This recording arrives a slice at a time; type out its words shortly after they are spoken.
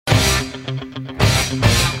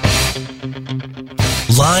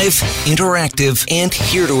Live, interactive, and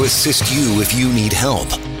here to assist you if you need help.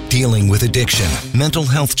 Dealing with addiction, mental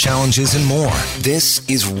health challenges, and more. This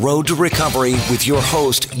is Road to Recovery with your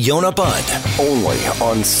host, Yonah Budd. Only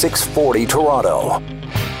on 640 Toronto.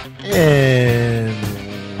 And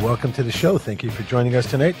welcome to the show. Thank you for joining us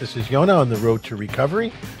tonight. This is Yonah on the Road to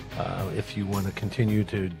Recovery. If you want to continue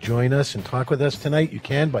to join us and talk with us tonight, you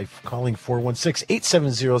can by calling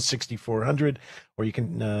 416-870-6400, or you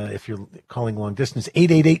can, if you're calling long distance,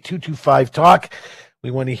 888-225-TALK.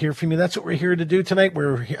 We want to hear from you. That's what we're here to do tonight.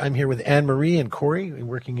 I'm here with Anne-Marie and Corey. We're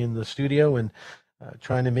working in the studio and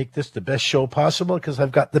trying to make this the best show possible because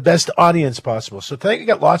I've got the best audience possible. So tonight we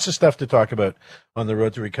got lots of stuff to talk about on the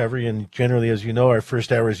Road to Recovery. And generally, as you know, our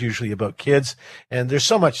first hour is usually about kids. And there's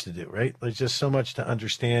so much to do, right? There's just so much to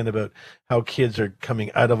understand about how kids are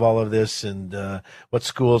coming out of all of this and what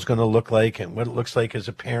school is going to look like and what it looks like as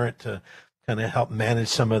a parent to kind of help manage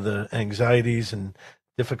some of the anxieties and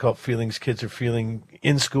difficult feelings kids are feeling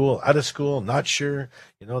in school, out of school, not sure.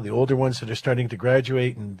 You know, the older ones that are starting to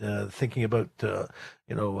graduate and thinking about,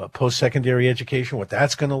 post-secondary education, what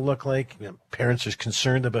that's going to look like. You know, parents are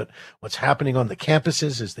concerned about what's happening on the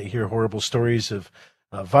campuses as they hear horrible stories of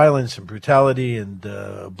violence and brutality and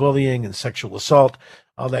bullying and sexual assault,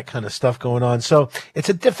 all that kind of stuff going on. So it's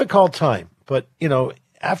a difficult time. But, you know,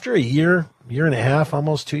 after a year and a half,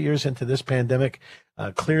 almost 2 years into this pandemic,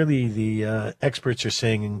 clearly the experts are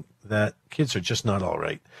saying that kids are just not all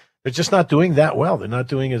right. They're just not doing that well. They're not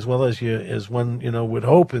doing as well as one, would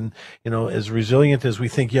hope. And, as resilient as we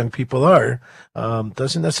think young people are,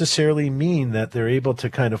 doesn't necessarily mean that they're able to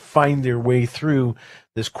kind of find their way through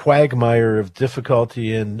this quagmire of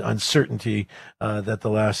difficulty and uncertainty that the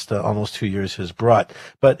last almost 2 years has brought.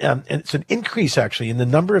 But and it's an increase, actually, in the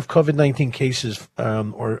number of COVID-19 cases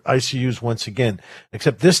or ICUs once again,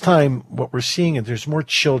 except this time what we're seeing is there's more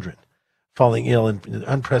children falling ill in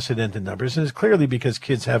unprecedented numbers. And it's clearly because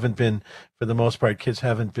kids haven't been, for the most part,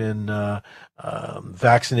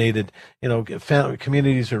 vaccinated.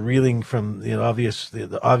 Communities are reeling from the obvious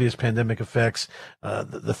pandemic effects.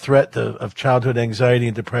 The threat of childhood anxiety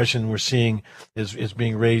and depression we're seeing is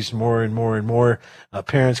being raised more and more and more.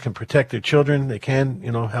 Parents can protect their children. They can,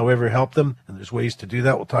 however, help them. And there's ways to do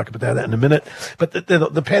that. We'll talk about that in a minute. But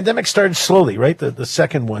the pandemic started slowly, right? The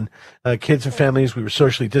second one, kids and families, we were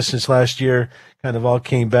socially distanced last year, kind of all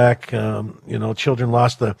came back. Children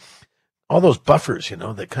lost all those buffers,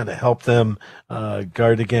 that kind of help them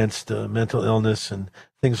guard against mental illness and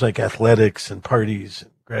things like athletics and parties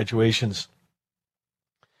and graduations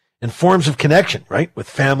and forms of connection, right, with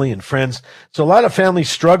family and friends. So a lot of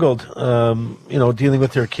families struggled, dealing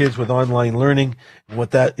with their kids with online learning and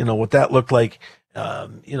what that looked like.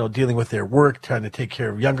 Dealing with their work, trying to take care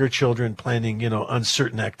of younger children, planning,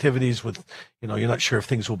 uncertain activities with, you're not sure if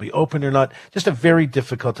things will be open or not. Just a very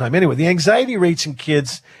difficult time. Anyway, the anxiety rates in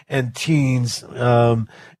kids and teens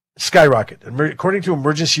skyrocket. According to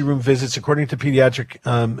emergency room visits, according to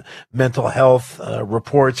pediatric mental health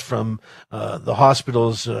reports from the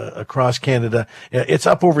hospitals across Canada, it's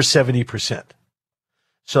up over 70%.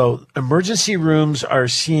 So emergency rooms are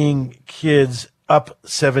seeing kids up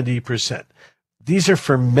 70%. These are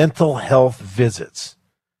for mental health visits,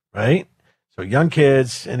 right? So young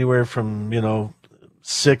kids, anywhere from,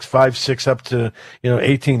 5, 6 up to,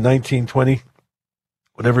 18, 19, 20,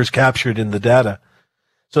 whatever is captured in the data.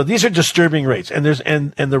 So these are disturbing rates. And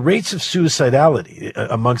the rates of suicidality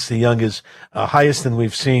amongst the young is highest than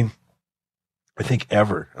we've seen, I think,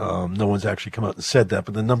 ever. No one's actually come out and said that,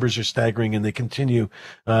 but the numbers are staggering and they continue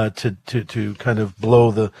to kind of blow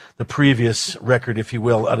the previous record, if you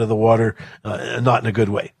will, out of the water, not in a good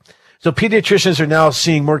way. So pediatricians are now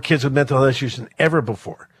seeing more kids with mental health issues than ever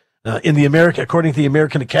before. According to the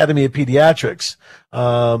American Academy of Pediatrics,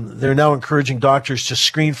 they're now encouraging doctors to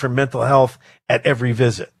screen for mental health at every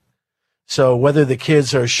visit. So whether the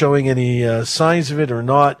kids are showing any signs of it or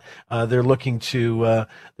not, they're looking to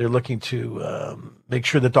make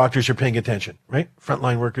sure that doctors are paying attention, right?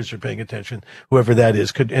 Frontline workers are paying attention, whoever that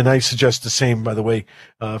is. And I suggest the same, by the way,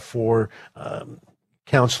 for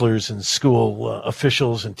counselors and school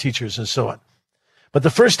officials and teachers and so on. But the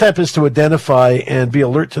first step is to identify and be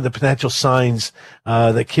alert to the potential signs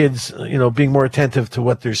that kids, being more attentive to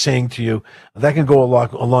what they're saying to you. That can go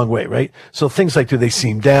a long way, right? So things like, do they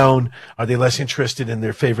seem down? Are they less interested in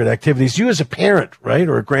their favorite activities? You as a parent, right,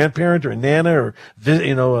 or a grandparent or a nana or,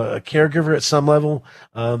 a caregiver at some level,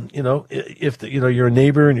 if you're a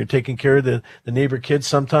neighbor and you're taking care of the neighbor kids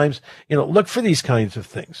sometimes, look for these kinds of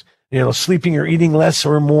things. Sleeping or eating less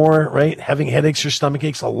or more, right? Having headaches or stomach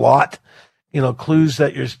aches a lot. clues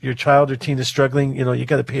that your child or teen is struggling, you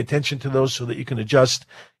got to pay attention to those so that you can adjust,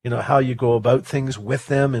 how you go about things with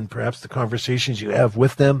them and perhaps the conversations you have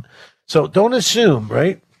with them. So don't assume,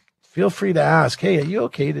 right? Feel free to ask, hey, are you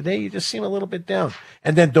okay today? You just seem a little bit down.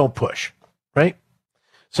 And then don't push, right?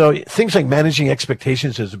 So things like managing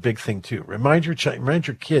expectations is a big thing too. Remind your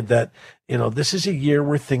kid that, this is a year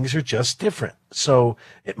where things are just different. So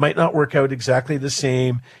it might not work out exactly the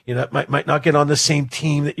same. It might not get on the same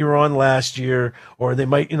team that you were on last year, or they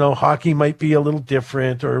might, hockey might be a little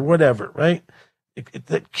different or whatever, right?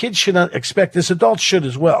 That kids should not expect this. Adults should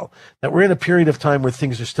as well, that we're in a period of time where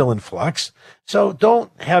things are still in flux. So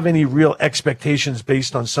don't have any real expectations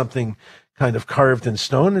based on something kind of carved in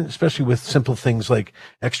stone, and especially with simple things like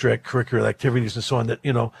extracurricular activities and so on that,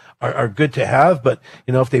 are good to have. But,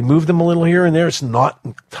 if they move them a little here and there, it's not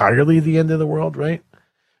entirely the end of the world, right?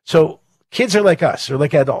 So kids are like us, or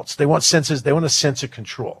like adults. They want a sense of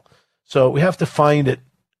control. So we have to find it,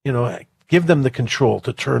 give them the control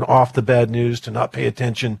to turn off the bad news, to not pay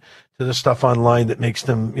attention to the stuff online that makes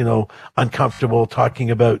them, uncomfortable, talking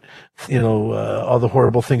about, all the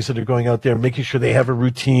horrible things that are going out there, making sure they have a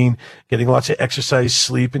routine, getting lots of exercise,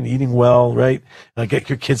 sleep, and eating well, right? Get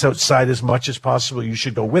your kids outside as much as possible. You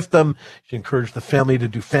should go with them. You should encourage the family to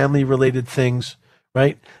do family-related things,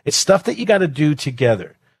 right? It's stuff that you got to do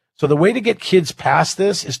together. So the way to get kids past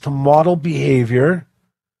this is to model behavior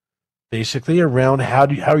basically around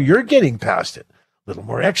how you're getting past it. A little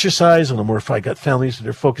more exercise, a little more. If I got families that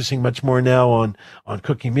are focusing much more now on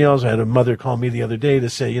cooking meals. I had a mother call me the other day to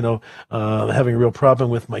say, having a real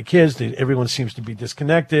problem with my kids. Everyone seems to be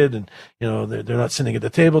disconnected, and they're not sitting at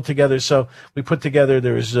the table together. So we put together.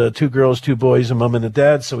 There was 2 girls, 2 boys, a mom and a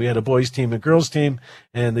dad. So we had a boys team and girls team,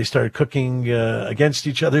 and they started cooking against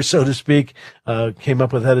each other, so to speak. Came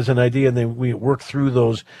up with that as an idea, and then we worked through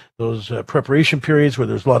those preparation periods where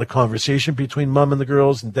there's a lot of conversation between mom and the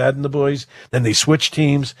girls and dad and the boys. Then they switch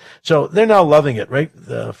teams. So they're now loving it, right?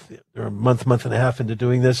 They're a month and a half into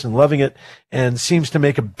doing this and loving it, and seems to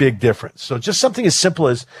make a big difference. So just something as simple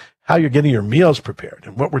as how you're getting your meals prepared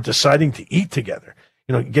and what we're deciding to eat together.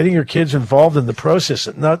 Getting your kids involved in the process.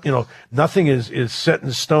 And nothing is set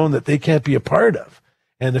in stone that they can't be a part of.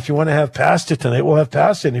 And if you want to have pasta tonight, we'll have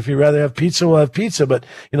pasta. And if you'd rather have pizza, we'll have pizza. But,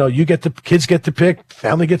 kids get to pick,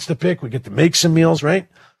 family gets to pick. We get to make some meals, right?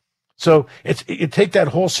 So you take that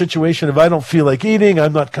whole situation of, I don't feel like eating,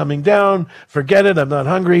 I'm not coming down, forget it, I'm not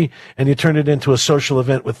hungry, and you turn it into a social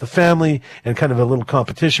event with the family and kind of a little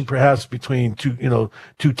competition perhaps between two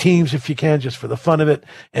teams if you can, just for the fun of it,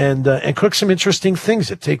 and cook some interesting things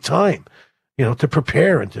that take time, to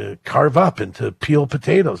prepare and to carve up and to peel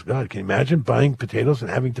potatoes. God, can you imagine buying potatoes and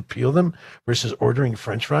having to peel them versus ordering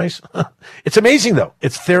French fries? It's amazing though.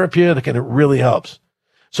 It's therapeutic and it really helps.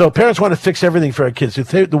 So parents want to fix everything for our kids.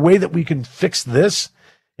 The way that we can fix this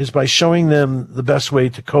is by showing them the best way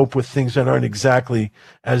to cope with things that aren't exactly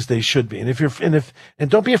as they should be. And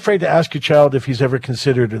don't be afraid to ask your child if he's ever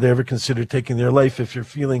considered or they ever considered taking their life if you're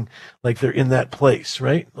feeling like they're in that place,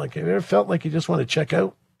 right? Like, have you ever felt like you just want to check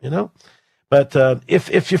out, But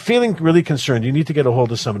if you're feeling really concerned, you need to get a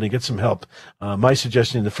hold of somebody, get some help. My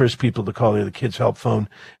suggestion, the first people to call are the Kids Help Phone.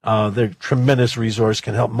 They're a tremendous resource,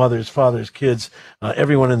 can help mothers, fathers, kids,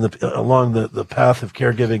 everyone along the path of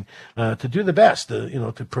caregiving to do the best,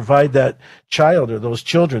 to provide that child or those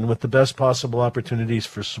children with the best possible opportunities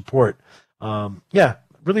for support.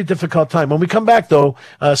 Really difficult time. When we come back, though,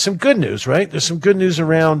 some good news, right? There's some good news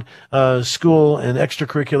around school and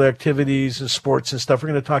extracurricular activities and sports and stuff. We're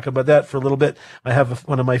going to talk about that for a little bit. I have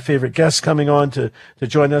one of my favorite guests coming on to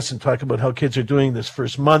join us and talk about how kids are doing this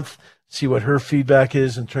first month, see what her feedback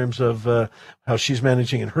is in terms of how she's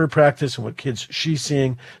managing in her practice and what kids she's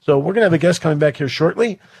seeing. So we're going to have a guest coming back here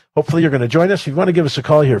shortly. Hopefully you're going to join us. If you want to give us a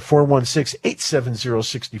call here,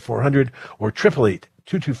 416-870-6400 or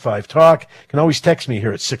 888-225-TALK. You can always text me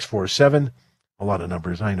here at 647. A lot of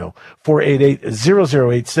numbers, I know.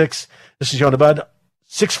 488-0086. This is Yonah Budd,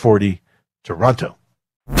 640, Toronto.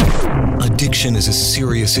 Addiction is a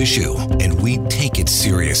serious issue, and we take it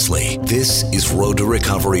seriously. This is Road to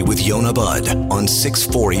Recovery with Yonah Budd on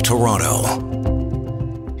 640 Toronto.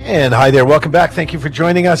 And hi there. Welcome back. Thank you for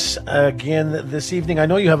joining us again this evening. I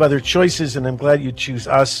know you have other choices, and I'm glad you choose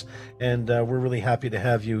us. And we're really happy to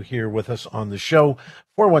have you here with us on the show.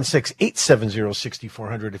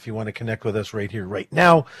 416-870-6400 if you want to connect with us right here, right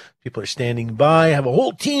now. People are standing by. I have a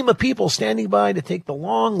whole team of people standing by to take the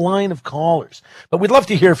long line of callers. But we'd love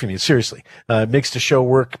to hear from you, seriously. It makes the show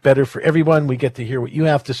work better for everyone. We get to hear what you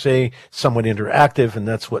have to say, somewhat interactive, and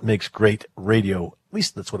that's what makes great radio. At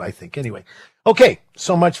least that's what I think. Anyway, Okay,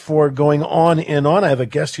 so much for going on and on. I have a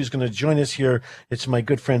guest who's going to join us here. It's my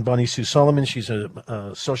good friend Bonnie Sue Solomon. She's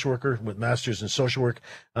a social worker with masters in social work,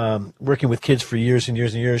 working with kids for years and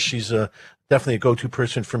years and years. She's definitely a go-to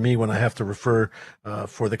person for me when I have to refer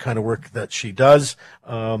for the kind of work that she does.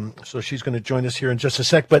 So she's going to join us here in just a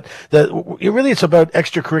sec. But it's about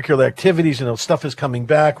extracurricular activities. Stuff is coming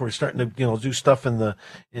back. We're starting to do stuff in the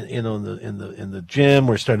gym.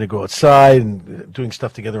 We're starting to go outside and doing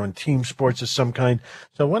stuff together on team sports of some kind.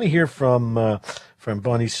 So I want to hear from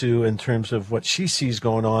Bonnie Sue in terms of what she sees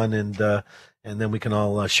going on, and then we can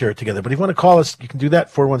all share it together. But if you want to call us, you can do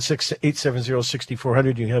that,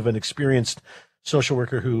 416-870-6400. You have an experienced social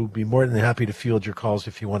worker who would be more than happy to field your calls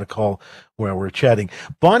if you want to call where we're chatting.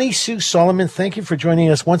 Bonnie Sue Solomon, thank you for joining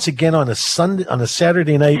us once again on a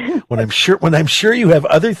Saturday night when I'm sure you have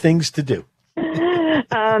other things to do.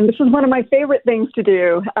 This is one of my favorite things to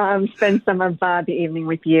do, spend some of the evening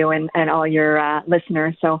with you and all your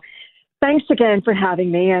listeners. So thanks again for having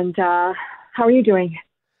me. And how are you doing?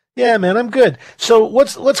 Yeah, man, I'm good. So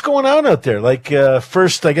what's going on out there? Like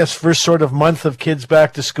first sort of month of kids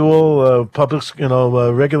back to school, public,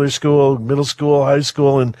 regular school, middle school, high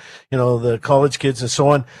school, and the college kids and so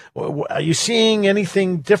on. Are you seeing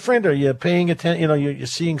anything different? Are you paying attention? You're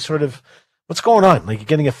seeing sort of what's going on? Like, you're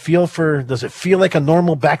getting a feel for, does it feel like a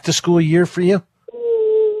normal back to school year for you?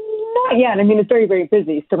 Not yet. I mean, it's very, very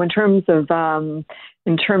busy. So in terms of how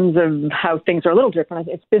things are a little different,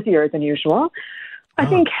 it's busier than usual. I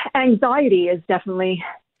think anxiety is definitely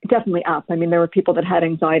up. I mean, there were people that had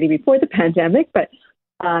anxiety before the pandemic, but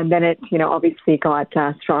then it, obviously got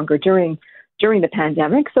stronger during the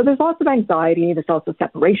pandemic. So there's lots of anxiety. There's also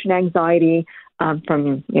separation anxiety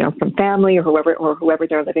from family or whoever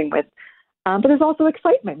they're living with. But there's also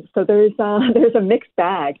excitement. So there's a mixed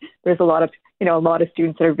bag. There's a lot of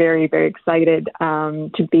students that are very, very excited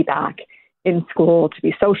to be back in school, to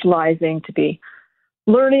be socializing, to be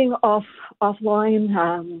learning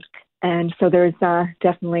offline. And so there's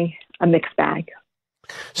definitely a mixed bag.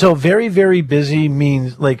 So very, very busy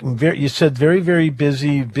means you said very, very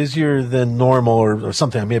busy, busier than normal or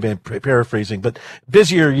something. Maybe I'm paraphrasing, but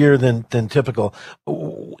busier year than typical.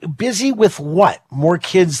 Busy with what? More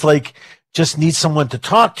kids just need someone to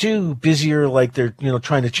talk to, busier like they're,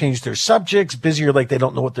 trying to change their subjects, busier like they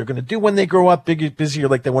don't know what they're going to do when they grow up, busier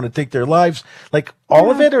like they want to take their lives, all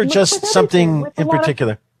of it, or just something in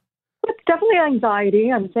particular? It's definitely anxiety.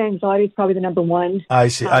 I would say anxiety is probably the number one. I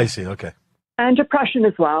see. Okay. And depression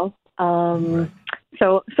as well. Right.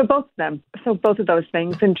 So both of them. So both of those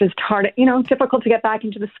things, and just hard, difficult to get back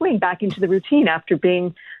into the swing, back into the routine after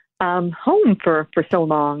being home for so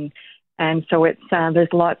long. And so it's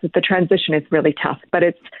there's lots of the transition is really tough, but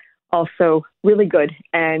it's also really good.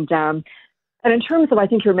 And in terms of, I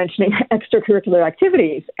think you're mentioning extracurricular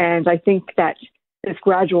activities, and I think that this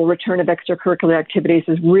gradual return of extracurricular activities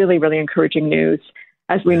is really, really encouraging news,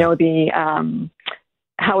 as we know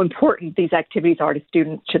how important these activities are to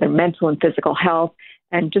students, to their mental and physical health,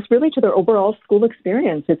 and just really to their overall school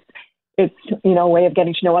experience. It's a way of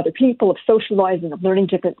getting to know other people, of socializing, of learning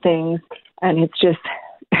different things, and it's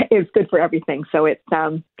good for everything. So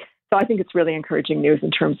so I think it's really encouraging news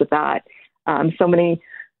in terms of that. So many,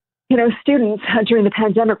 students during the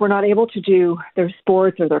pandemic were not able to do their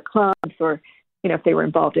sports or their clubs, or, if they were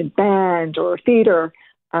involved in band or theater.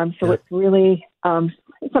 It's really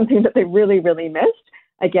something that they really, really missed.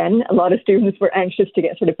 Again, a lot of students were anxious to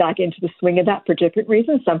get sort of back into the swing of that for different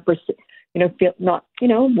reasons. Some for, feel not,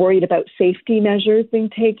 worried about safety measures being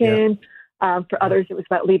taken. For others, it was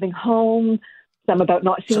about leaving home. Some about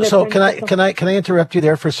not seeing. So can I interrupt you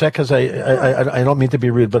there for a sec? Because I don't mean to be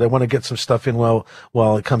rude, but I want to get some stuff in while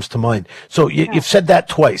it comes to mind. So you've said that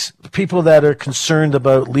twice. People that are concerned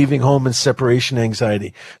about leaving home and separation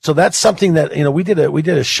anxiety. So that's something that we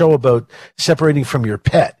did a show about separating from your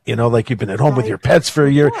pet. Like you've been at home with your pets for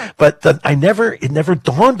a year, but it never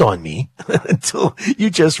dawned on me until you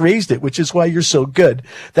just raised it, which is why you're so good.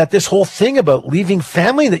 That this whole thing about leaving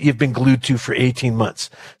family that you've been glued to for 18 months.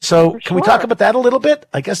 So can we talk about that a little bit?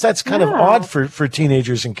 I guess that's kind of odd for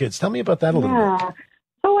teenagers and kids. Tell me about that a little bit.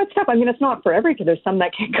 So it's tough. I mean, it's not for every kid. There's some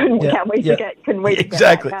that couldn't wait to get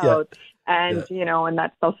exactly. Back out. And, and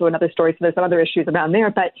that's also another story. So there's some other issues around there.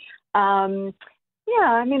 But, I mean,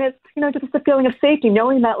 it's, just the feeling of safety,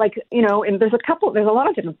 knowing that and there's a lot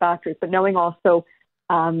of different factors, but knowing also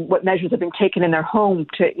what measures have been taken in their home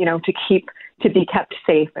to be kept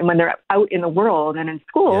safe. And when they're out in the world and in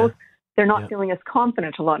schools, they're not feeling as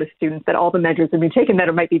confident, a lot of students, that all the measures have been taken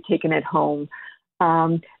that might be taken at home.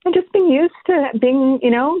 And just being used to being,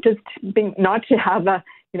 not to have the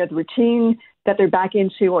routine that they're back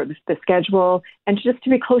into, or the schedule, and just to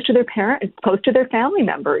be close to their parents, close to their family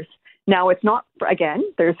members. Now, it's not, again,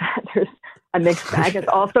 there's a mixed bag. It's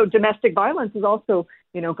also domestic violence has also,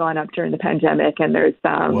 gone up during the pandemic, and there's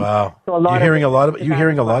wow. So a lot you hearing a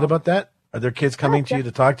well. lot about that? Are there kids coming to you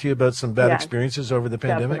to talk to you about some bad experiences over the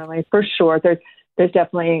pandemic? Definitely, for sure. There's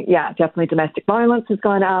definitely domestic violence has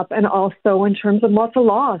gone up, and also in terms of lots of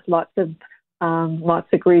loss, lots of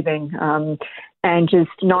grieving, and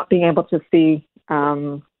just not being able to see,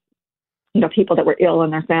 people that were ill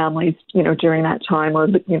in their families, during that time, or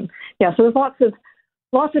So there's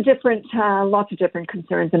lots of different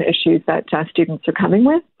concerns and issues that students are coming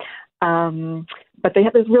with, but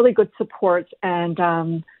there's really good support, and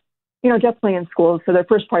definitely in schools. So their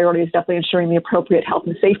first priority is definitely ensuring the appropriate health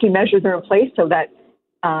and safety measures are in place so that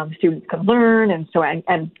students can learn,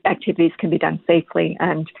 and activities can be done safely.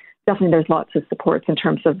 And definitely there's lots of supports in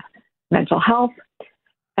terms of mental health.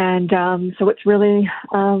 And so it's really,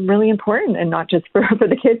 really important, and not just for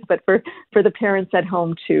the kids, but for the parents at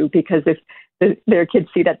home too, because if their kids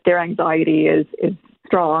see that their anxiety is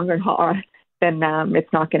strong or hard, then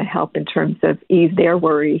it's not going to help in terms of ease their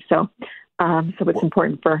worries. So it's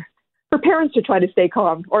important for parents to try to stay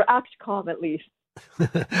calm, or act calm at least.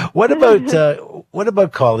 What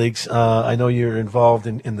about colleagues? I know you're involved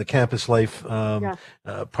in the campus life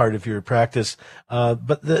part of your practice,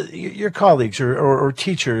 but your colleagues or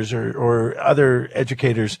teachers or other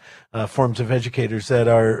educators, forms of educators that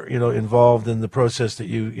are involved in the process that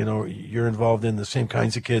you're involved in, the same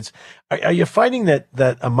kinds of kids. Are you finding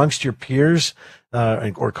that amongst your peers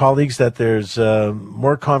or colleagues that there's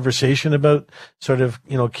more conversation about sort of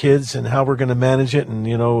kids and how we're going to manage it,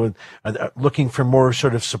 and looking for more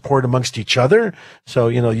sort of support amongst each other? So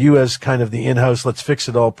you as kind of the in-house let's fix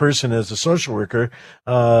it all person, as a social worker,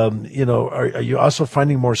 are you also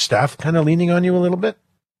finding more staff kind of leaning on you a little bit?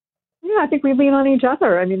 Yeah, I think we lean on each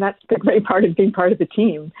other. I mean, that's the great part of being part of the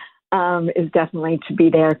team, is definitely to be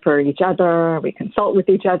there for each other. We consult with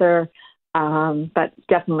each other. But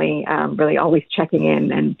definitely really always checking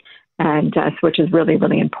in, and which is really,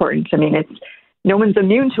 really important. I mean, no one's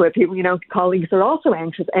immune to it. People, colleagues are also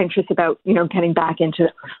anxious about, getting back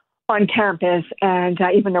on campus. And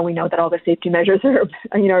even though we know that all the safety measures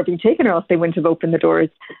are being taken, or else they wouldn't have opened the doors.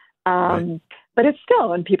 Right. But it's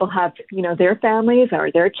still, and people have, their families or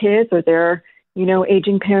their kids or their,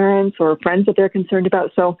 aging parents or friends that they're concerned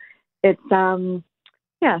about. So it's, so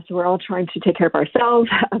we're all trying to take care of ourselves,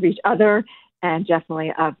 of each other, and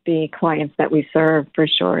definitely of the clients that we serve, for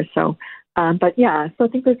sure. So, so I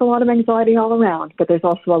think there's a lot of anxiety all around, but there's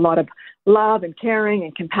also a lot of love and caring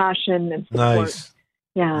and compassion and support. Nice.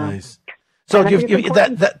 Yeah. Nice. So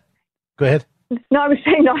that. Go ahead. No, I was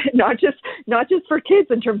saying not just for kids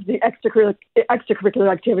in terms of the extracurricular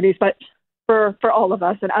activities, but for all of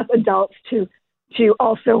us, and as adults to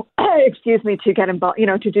also, to get involved,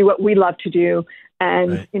 to do what we love to do,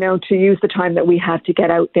 and, right. To use the time that we have to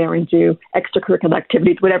get out there and do extracurricular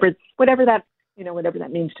activities, whatever that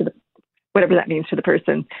means to the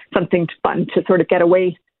person, something fun to sort of get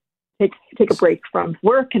away, take a break from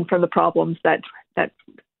work and from the problems that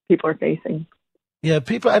people are facing. Yeah,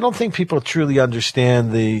 I don't think people truly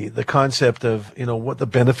understand the concept of, what the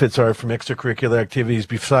benefits are from extracurricular activities,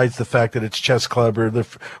 besides the fact that it's chess club or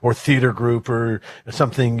theater group or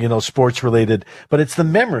something, sports related. But it's the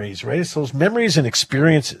memories, right? It's those memories and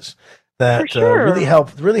experiences that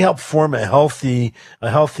really help form a healthy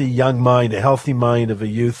young mind, a healthy mind of a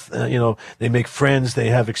youth. They make friends, they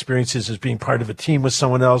have experiences as being part of a team with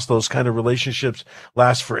someone else. Those kind of relationships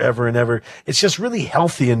last forever and ever. It's just really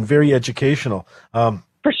healthy and very educational. For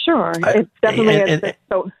sure. It's definitely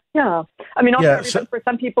yeah. I mean, for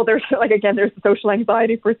some people, there's there's social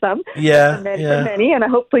anxiety for some. Yeah. For many, and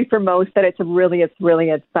hopefully for most, that it's part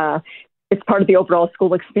of the overall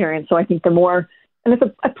school experience. So I think the more, and it's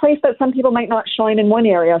a place that some people might not shine in one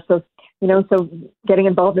area. So, so getting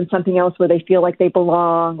involved in something else where they feel like they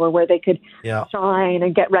belong, or where they could shine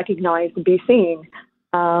and get recognized and be seen,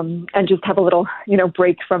 and just have a little,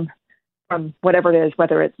 break from whatever it is,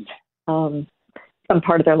 whether it's some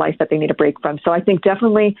part of their life that they need a break from. So I think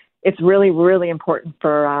definitely it's really, really important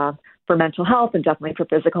for mental health, and definitely for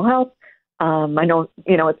physical health. I know,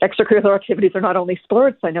 extracurricular activities are not only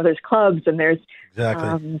sports. I know there's clubs, and there's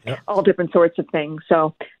all different sorts of things.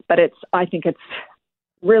 So, but I think it's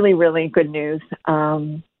really, really good news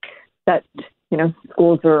that,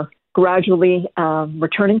 schools are gradually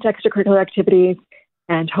returning to extracurricular activities,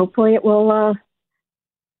 and hopefully it will,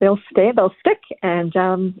 they'll stick, and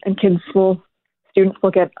students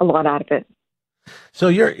will get a lot out of it. So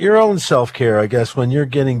your own self-care, I guess, when you're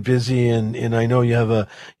getting busy and I know you have a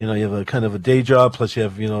kind of a day job, plus you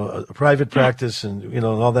have, a private practice and, and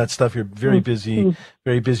all that stuff. You're very busy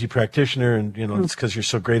practitioner and, it's because you're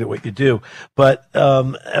so great at what you do. But,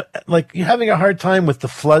 like you're having a hard time with the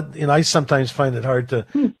flood, I sometimes find it hard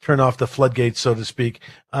to turn off the floodgates, so to speak.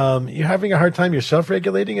 You're having a hard time yourself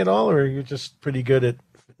regulating it all, or you're just pretty good at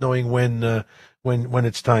knowing when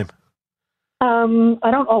it's time?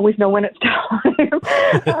 I don't always know when it's time.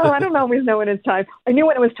 I don't always know when it's time. I knew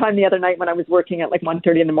when it was time the other night when I was working at like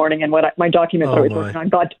 1:30 in the morning, and my documents I was working on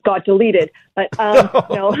got deleted. But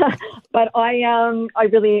no, but I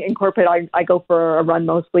really incorporate. I go for a run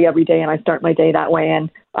mostly every day, and I start my day that way.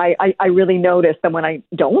 And I really notice that when I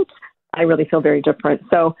don't, I really feel very different.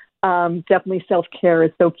 So definitely self-care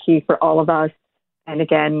is so key for all of us. And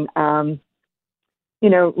again,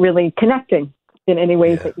 really connecting in any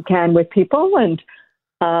ways that you can with people. And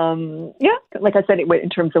like I said, in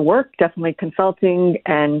terms of work, definitely consulting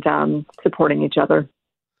and supporting each other.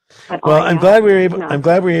 Well, I'm glad we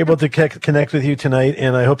were able to connect with you tonight,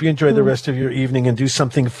 and I hope you enjoy the rest of your evening and do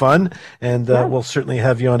something fun. And we'll certainly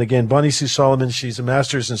have you on again. Bonnie Sue Solomon, she's a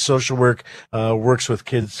master's in social work, works with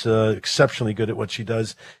kids, exceptionally good at what she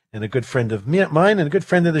does, and a good friend of mine and a good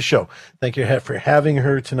friend of the show. Thank you for having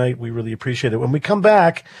her tonight. We really appreciate it. When we come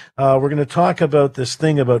back, we're going to talk about this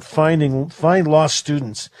thing about find lost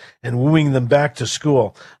students and wooing them back to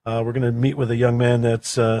school. We're going to meet with a young man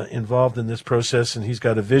that's involved in this process, and he's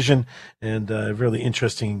got a vision and a really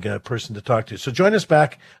interesting person to talk to. So join us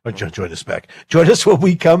when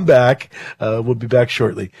we come back. We'll be back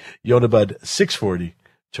shortly. Yonah Budd, 640,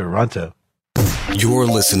 Toronto. You're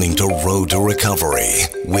listening to Road to Recovery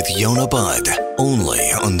with Yonah Budd, only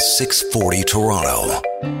on 640 Toronto.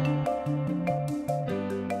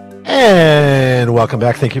 And welcome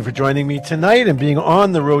back. Thank you for joining me tonight and being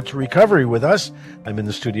on the Road to Recovery with us. I'm in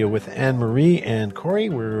the studio with Anne-Marie and Corey.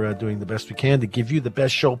 We're doing the best we can to give you the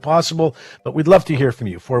best show possible, but we'd love to hear from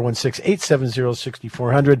you.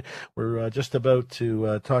 416-870-6400. We're just about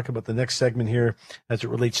to talk about the next segment here as it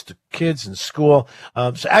relates to kids and school.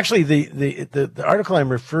 So actually, the article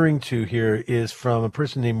I'm referring to here is from a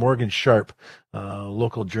person named Morgan Sharp,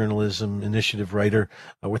 local journalism initiative writer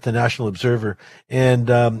with the National Observer.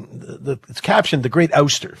 And it's captioned, "The Great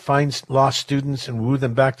Ouster Finds Lost Students and Woo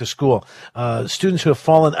Them Back to School." Students who have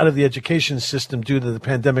fallen out of the education system due to the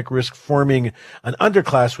pandemic risk forming an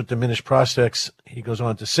underclass with diminished prospects, he goes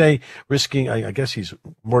on to say, risking, I guess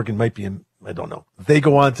Morgan might be in, I don't know. They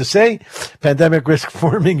go on to say, pandemic risk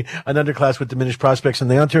forming an underclass with diminished prospects,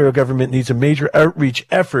 and the Ontario government needs a major outreach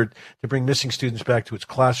effort to bring missing students back to its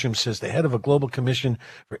classrooms, says the head of a global commission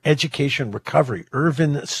for education recovery,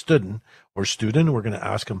 Irvin Studden, we're going to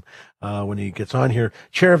ask him when he gets on here,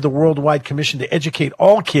 chair of the Worldwide Commission to Educate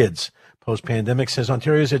All Kids Post-pandemic, says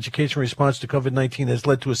Ontario's education response to COVID-19 has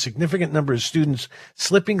led to a significant number of students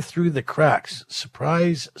slipping through the cracks.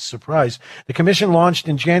 Surprise, surprise. The commission, launched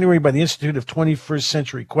in January by the Institute of 21st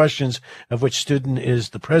Century Questions, of which Studden is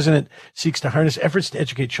the president, seeks to harness efforts to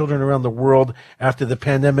educate children around the world after the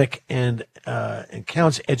pandemic and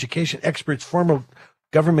counts education experts, former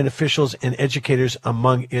government officials, and educators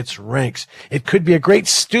among its ranks. It could be a great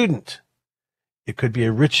student. It could be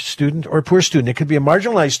a rich student or a poor student. It could be a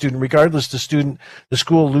marginalized student. Regardless, the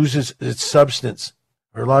school loses its substance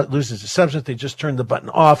or loses its substance. They just turn the button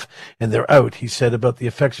off and they're out, he said about the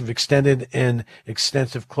effects of extended and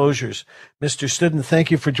extensive closures. Mr. Studden, thank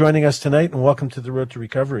you for joining us tonight and welcome to the Road to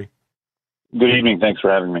Recovery. Good evening. Thanks for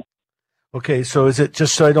having me. Okay, so is it,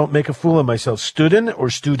 just so I don't make a fool of myself, Studden or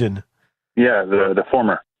Studden? Yeah, the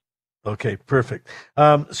former. Okay, perfect.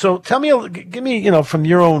 So tell me, give me, from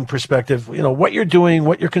your own perspective, what you're doing,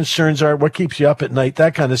 what your concerns are, what keeps you up at night,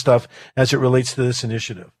 that kind of stuff as it relates to this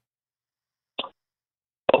initiative.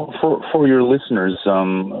 For your listeners,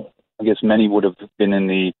 I guess many would have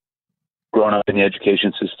grown up in the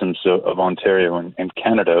education systems of Ontario and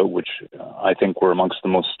Canada, which I think were amongst the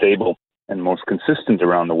most stable and most consistent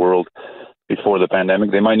around the world before the pandemic.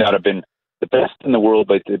 They might not have been the best in the world,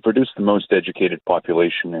 but they produced the most educated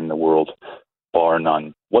population in the world, bar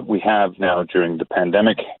none. What we have now during the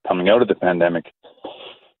pandemic, coming out of the pandemic,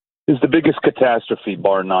 is the biggest catastrophe,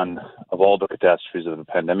 bar none, of all the catastrophes of the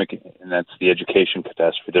pandemic, and that's the education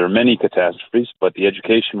catastrophe. There are many catastrophes, but the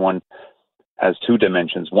education one has two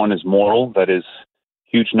dimensions. One is moral, that is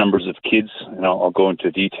huge numbers of kids, and I'll go into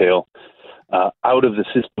detail, out of the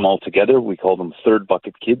system altogether. We call them third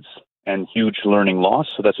bucket kids, and huge learning loss.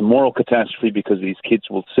 So that's a moral catastrophe because these kids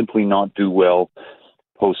will simply not do well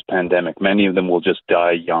post-pandemic. Many of them will just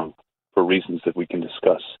die young for reasons that we can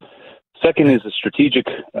discuss. Second is a strategic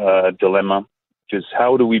dilemma, which is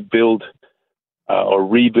how do we build or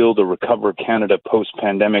rebuild or recover Canada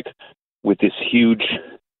post-pandemic with this huge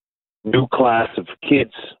new class of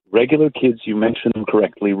kids, regular kids, you mentioned them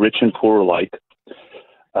correctly, rich and poor alike,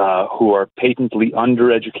 who are patently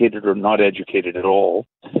undereducated or not educated at all.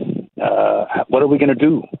 What are we going to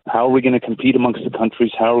do? How are we going to compete amongst the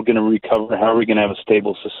countries? How are we going to recover? How are we going to have a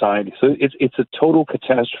stable society? So it's a total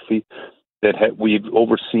catastrophe that we've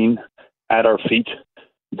overseen at our feet,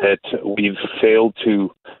 that we've failed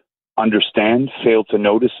to understand, failed to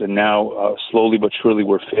notice, and now slowly but surely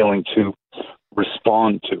we're failing to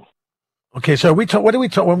respond to. Okay, so what do we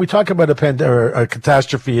talk when we talk about a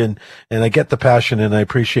catastrophe? And I get the passion, and I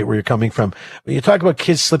appreciate where you're coming from. When you talk about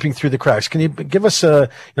kids slipping through the cracks, can you give us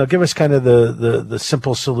kind of the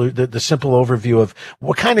simple the simple overview of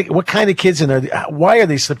what kind of kids, and why are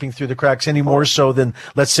they slipping through the cracks any more so than,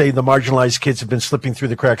 let's say, the marginalized kids have been slipping through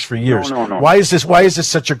the cracks for years? No. Why is this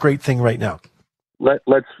such a great thing right now?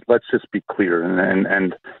 Let's just be clear,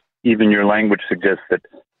 and even your language suggests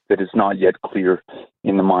that is not yet clear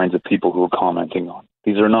in the minds of people who are commenting on.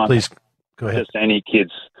 These are not Please, go ahead. Just any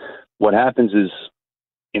kids. What happens is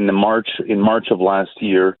in March of last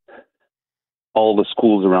year, all the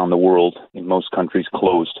schools around the world in most countries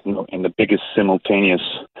closed in the biggest simultaneous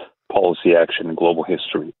policy action in global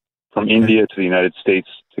history. From India to the United States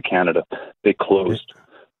to Canada, they closed.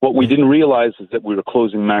 What we didn't realize is that we were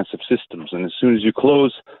closing massive systems. And as soon as you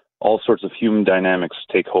close, all sorts of human dynamics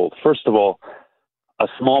take hold. First of all, a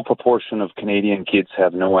small proportion of Canadian kids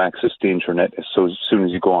have no access to internet as soon as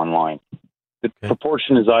you go online. The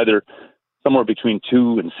proportion is either somewhere between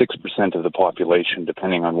 2 and 6% of the population,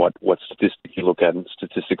 depending on what statistic you look at in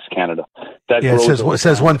Statistics Canada. That it says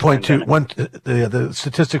 1.2. The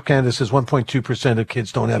Statistics Canada says 1.2% of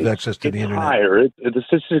kids don't have access to the internet. It's higher. The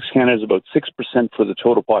Statistics Canada is about 6% for the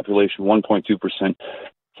total population, 1.2%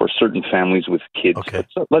 for certain families with kids. Okay.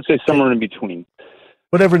 So let's say somewhere in between.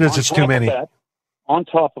 Whatever it is, it's too many. On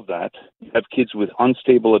top of that, you have kids with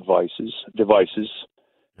unstable devices.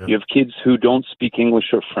 Yep. You have kids who don't speak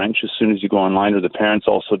English or French as soon as you go online, or the parents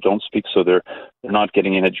also don't speak, so they're not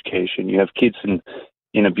getting an education. You have kids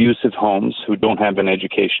in abusive homes who don't have an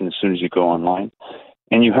education as soon as you go online.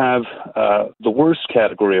 And you have the worst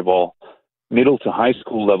category of all, middle to high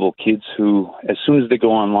school level kids who, as soon as they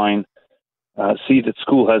go online, see that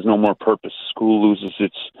school has no more purpose. School loses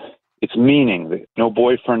its meaning. No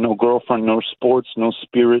boyfriend, no girlfriend, no sports, no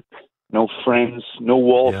spirit, no friends, no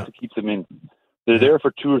walls to keep them in. They're there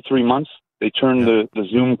for 2 or 3 months. They turn the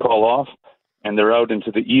Zoom call off, and they're out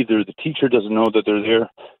into the ether. The teacher doesn't know that they're there.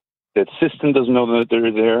 The system doesn't know that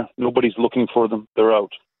they're there. Nobody's looking for them. They're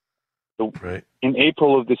out. So in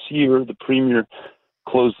April of this year, the Premier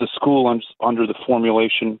closed the school under the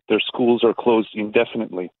formulation, their schools are closed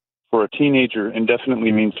indefinitely. For a teenager,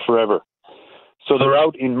 indefinitely means forever. So they're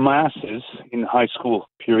out in masses in the high school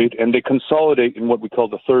period, and they consolidate in what we call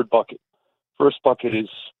the third bucket. First bucket is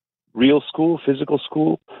real school, physical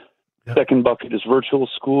school. Yep. Second bucket is virtual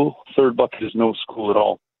school. Third bucket is no school at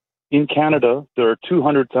all. In Canada, there are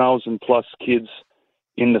 200,000 plus kids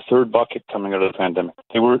in the third bucket coming out of the pandemic.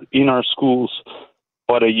 They were in our schools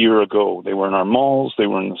about a year ago. They were in our malls. They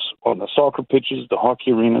were on the soccer pitches, the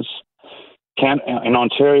hockey arenas. In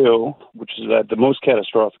Ontario, which is at the most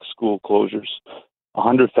catastrophic school closures,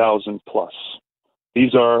 100,000 plus.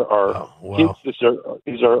 These are our kids.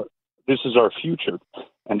 This is our future,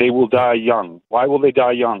 and they will die young. Why will they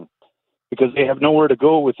die young? Because they have nowhere to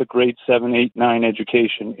go with a grade 7, 8, 9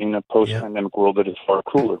 education in a post-pandemic world that is far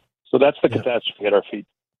crueler. So that's the catastrophe at our feet.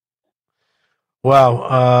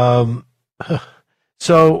 Wow.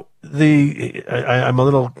 So I'm a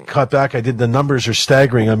little caught back. The numbers are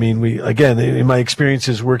staggering. I mean, in my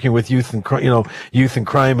experiences working with youth and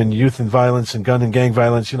crime and youth and violence and gun and gang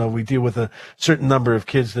violence, we deal with a certain number of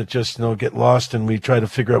kids that just, get lost, and we try to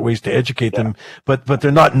figure out ways to educate them. But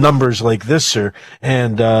they're not numbers like this, sir.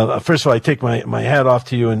 And, first of all, I take my hat off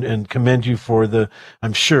to you and commend you for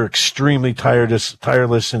I'm sure, extremely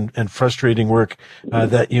tireless and frustrating work,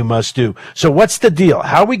 that you must do. So what's the deal?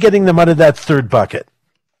 How are we getting them out of that third bucket?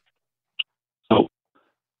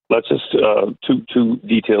 Let's just two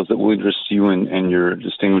details that will interest you and your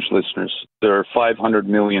distinguished listeners. There are 500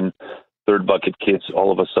 million third bucket kids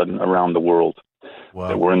all of a sudden around the world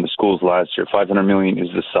that were in the schools last year. 500 million is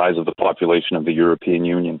the size of the population of the European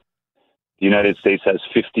Union. The United States has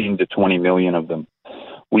 15 to 20 million of them.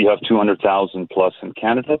 We have 200,000 plus in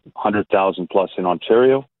Canada, 100,000 plus in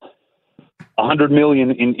Ontario, 100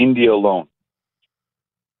 million in India alone.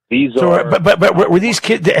 These so, are. but were these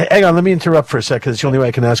kids? Hang on, let me interrupt for a second. It's the only way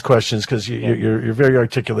I can ask questions because you're very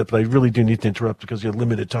articulate. But I really do need to interrupt because you're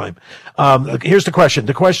limited time. Here's the question.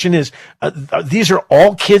 The question is: these are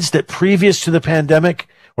all kids that previous to the pandemic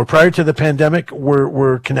or prior to the pandemic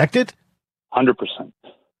were connected. 100%.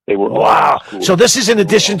 They were all wow. in school. So this is in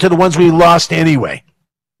addition to the ones we lost anyway.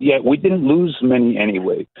 Yeah, we didn't lose many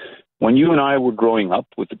anyway. When you and I were growing up,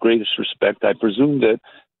 with the greatest respect, I presume that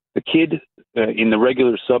the kid in the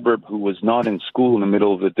regular suburb who was not in school in the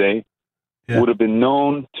middle of the day would have been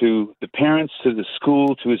known to the parents, to the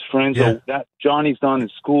school, to his friends. Yeah. Oh, that Johnny's not in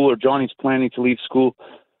school, or Johnny's planning to leave school.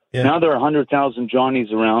 Yeah. Now there are 100,000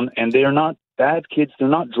 Johnnies around, and they are not bad kids. They're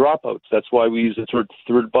not dropouts. That's why we use the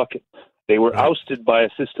third bucket. They were ousted by a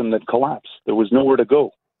system that collapsed. There was nowhere to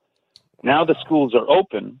go. Now the schools are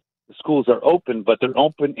open. The schools are open, but they're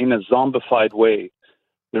open in a zombified way.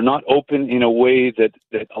 They're not open in a way that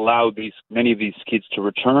allow many of these kids to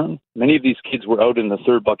return. Many of these kids were out in the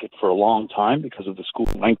third bucket for a long time because of the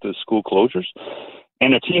length of the school closures.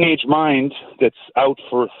 And a teenage mind that's out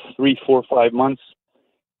for 3, 4, 5 months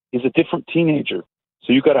is a different teenager.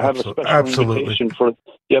 So you've got to have a special invitation for a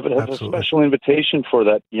special invitation for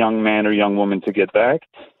that young man or young woman to get back.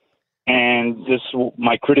 And this,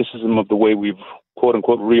 my criticism of the way we've quote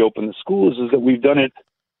unquote reopened the schools is that we've done it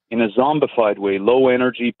in a zombified way, low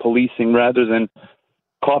energy policing, rather than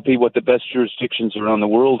copy what the best jurisdictions around the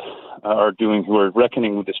world are doing, who are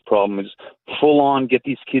reckoning with this problem, is full on get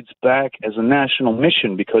these kids back as a national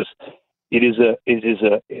mission, because it is a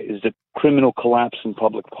criminal collapse in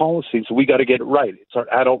public policy. So we got to get it right. It's our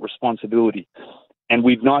adult responsibility. And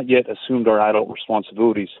we've not yet assumed our adult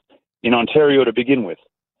responsibilities in Ontario to begin with.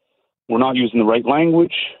 We're not using the right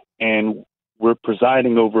language, and we're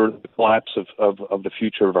presiding over the collapse of the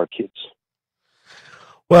future of our kids.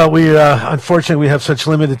 Well, we unfortunately we have such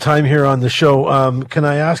limited time here on the show. Can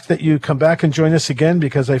I ask that you come back and join us again,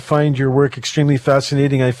 because I find your work extremely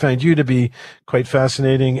fascinating. I find you to be quite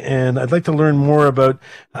fascinating, and I'd like to learn more about.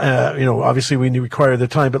 Obviously we require the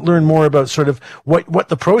time, but learn more about sort of what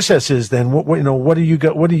the process is. Then, what do you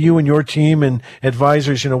got? What do you and your team and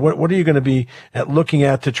advisors, what are you going to be looking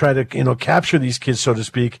at to try to capture these kids, so to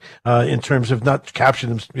speak, in terms of not capture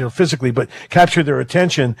them physically, but capture their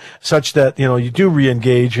attention such that you do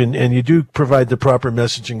reengage. And you do provide the proper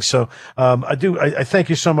messaging. So I thank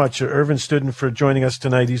you so much, Irvin Studden, for joining us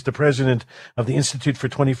tonight. He's the president of the Institute for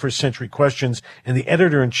 21st Century Questions and the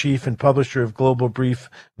editor-in-chief and publisher of Global Brief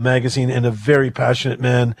magazine, and a very passionate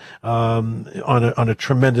man on a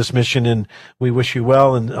tremendous mission. And we wish you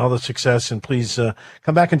well and all the success. And please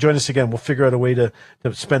come back and join us again. We'll figure out a way to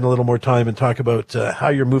spend a little more time and talk about how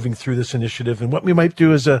you're moving through this initiative and what we might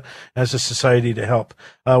do as a society to help.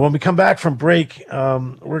 When we come back from break,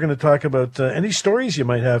 we're going to talk about any stories you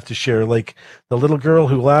might have to share, like the little girl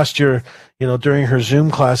who last year, during her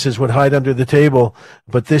Zoom classes would hide under the table,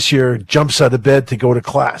 but this year jumps out of bed to go to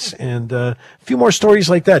class. And a few more stories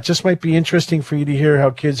like that just might be interesting for you to hear, how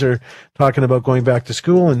kids are talking about going back to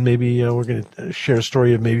school. And maybe we're going to share a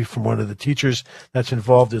story of maybe from one of the teachers that's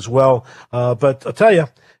involved as well. But I'll tell you,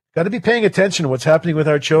 got to be paying attention to what's happening with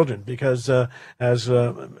our children, because as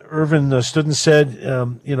Irvin Studden said,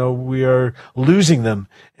 we are losing them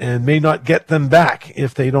and may not get them back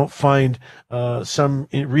if they don't find some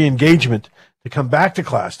re-engagement to come back to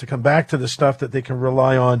class, to come back to the stuff that they can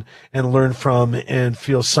rely on and learn from and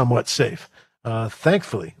feel somewhat safe.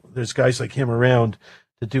 Thankfully, there's guys like him around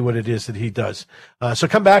to do what it is that he does. So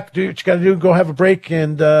come back, do what you got to do, go have a break,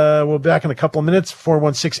 and we'll be back in a couple of minutes.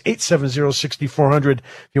 416-870-6400.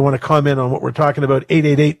 If you want to comment on what we're talking about,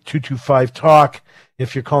 888-225-TALK.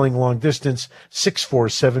 If you're calling long distance,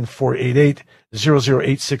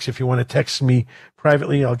 647-488-0086. If you want to text me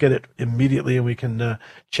privately, I'll get it immediately, and we can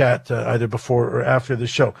chat either before or after the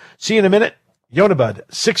show. See you in a minute. Yonah Budd,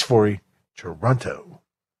 640, Toronto.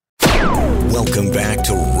 Welcome back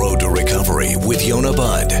to Road to Recovery with Yonah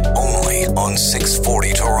Budd, only on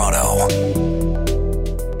 640 Toronto.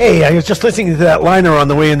 Hey, I was just listening to that liner on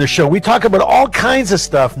the way in the show. We talk about all kinds of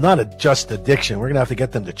stuff, not just addiction. We're going to have to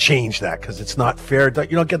get them to change that, because it's not fair.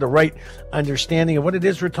 You don't get the right understanding of what it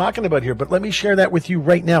is we're talking about here. But let me share that with you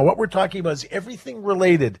right now. What we're talking about is everything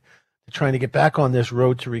related to trying to get back on this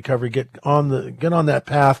road to recovery, get on that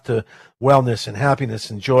path to wellness and happiness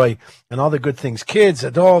and joy and all the good things. Kids,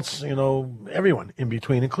 adults, everyone in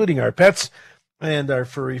between, including our pets and our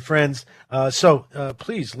furry friends. So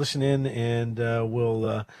please listen in, and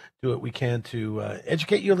we'll do what we can to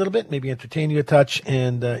educate you a little bit, maybe entertain you a touch,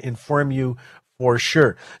 and inform you for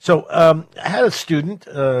sure. So I had a student.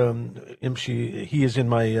 He is in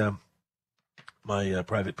my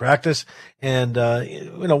private practice. And,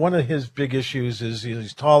 one of his big issues is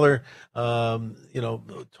he's taller,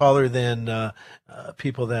 taller than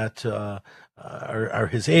people that are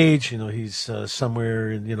his age. He's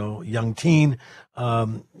somewhere in, young teen,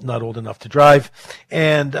 not old enough to drive.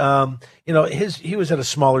 And, he was at a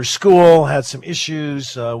smaller school, had some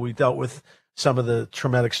issues. We dealt with some of the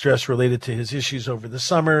traumatic stress related to his issues over the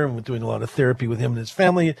summer, and we're doing a lot of therapy with him and his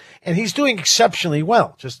family. And he's doing exceptionally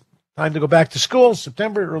well. Just time to go back to school,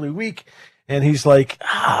 September, early week. And he's like,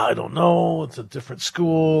 I don't know. It's a different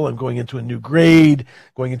school. I'm going into a new grade,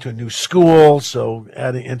 going into a new school. So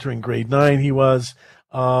entering grade 9, he was,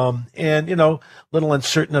 little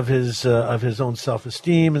uncertain of his own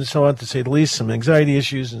self-esteem and so on, to say the least, some anxiety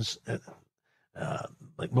issues, and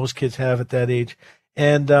like most kids have at that age.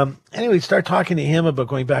 And anyway, start talking to him about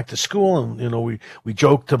going back to school, and we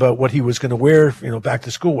joked about what he was going to wear, back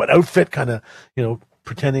to school, what outfit, kind of,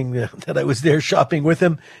 pretending that I was there shopping with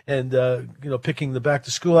him, and picking the back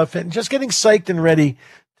to school outfit, and just getting psyched and ready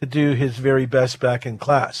to do his very best back in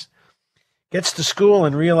class. Gets to school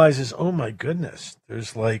and realizes, oh my goodness,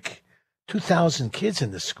 there's like 2,000 kids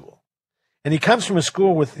in this school, and he comes from a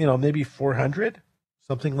school with maybe 400,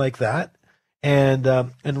 something like that, and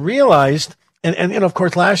realized. And of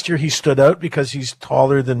course, last year he stood out because he's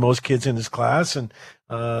taller than most kids in his class, and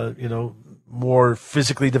more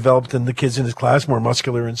physically developed than the kids in his class, more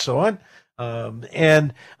muscular and so on.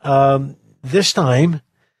 This time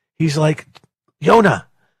he's like, Yonah,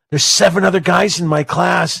 there's 7 other guys in my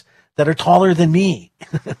class that are taller than me.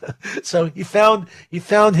 So he found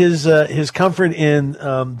his comfort in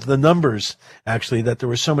the numbers, actually, that there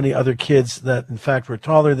were so many other kids that in fact were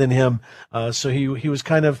taller than him. So he was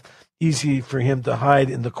kind of easy for him to hide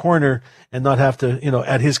in the corner and not have to,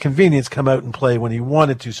 at his convenience, come out and play when he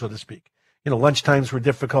wanted to, so to speak. Lunch times were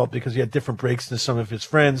difficult because he had different breaks than some of his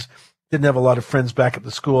friends. Didn't have a lot of friends back at the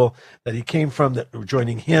school that he came from that were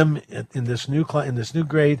joining him in this new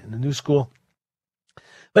grade, in the new school.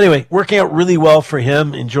 But anyway, working out really well for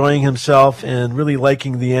him, enjoying himself, and really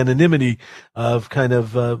liking the anonymity of kind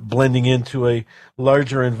of blending into a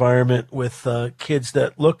larger environment with kids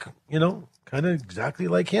that look, kind of exactly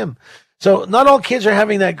like him. So not all kids are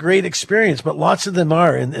having that great experience, but lots of them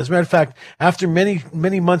are. And as a matter of fact, after many,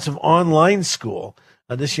 many months of online school,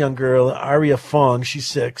 this young girl, Aria Fong, she's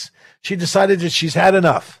 6, she decided that she's had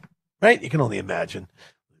enough, right? You can only imagine.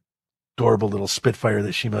 Adorable little spitfire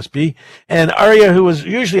that she must be. And Aria, who was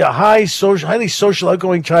usually a highly social,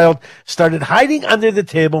 outgoing child, started hiding under the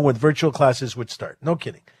table when virtual classes would start. No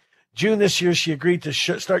kidding. June this year, she agreed to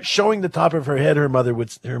start showing the top of her head, her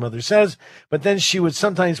mother says, but then she would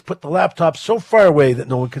sometimes put the laptop so far away that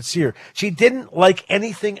no one could see her. She didn't like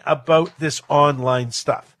anything about this online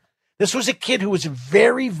stuff. This was a kid who was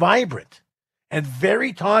very vibrant and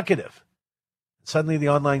very talkative. Suddenly, the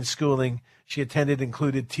online schooling she attended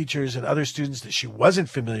included teachers and other students that she wasn't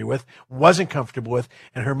familiar with, wasn't comfortable with,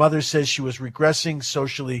 and her mother says she was regressing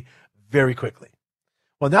socially very quickly.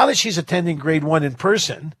 Well, now that she's attending grade 1 in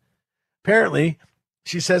person, apparently,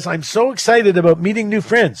 she says, I'm so excited about meeting new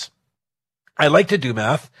friends. I like to do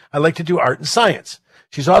math. I like to do art and science.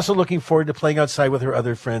 She's also looking forward to playing outside with her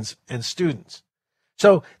other friends and students.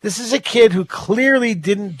 So this is a kid who clearly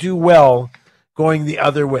didn't do well going the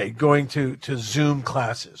other way, going to Zoom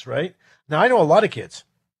classes, right? Now, I know a lot of kids,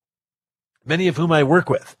 many of whom I work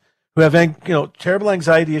with, who have, terrible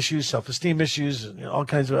anxiety issues, self-esteem issues, and all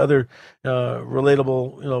kinds of other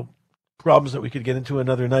relatable, problems that we could get into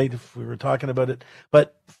another night if we were talking about it.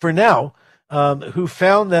 But for now, who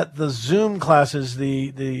found that the Zoom classes,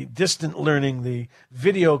 the distant learning, the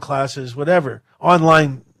video classes, whatever,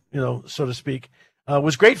 online, so to speak,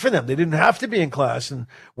 was great for them. They didn't have to be in class and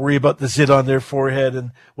worry about the zit on their forehead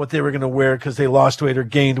and what they were going to wear because they lost weight or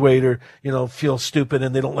gained weight or, feel stupid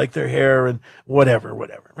and they don't like their hair and whatever,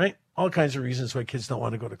 right? All kinds of reasons why kids don't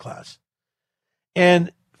want to go to class.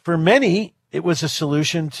 And for many, it was a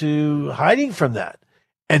solution to hiding from that.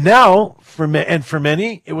 And now, for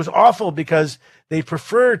many, it was awful because they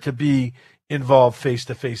prefer to be involved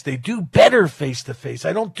face-to-face. They do better face-to-face.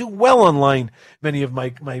 I don't do well online, many of my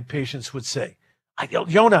patients would say.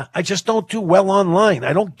 Yonah, I just don't do well online.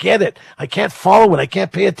 I don't get it. I can't follow it. I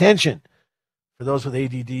can't pay attention. For those with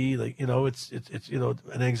ADD, it's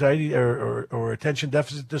an anxiety or attention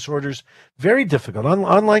deficit disorders, very difficult.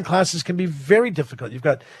 Online classes can be very difficult. You've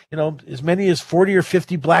got, as many as 40 or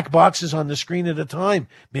 50 black boxes on the screen at a time,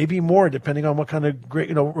 maybe more, depending on what kind of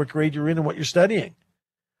grade, what grade you're in and what you're studying.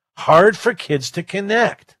 Hard for kids to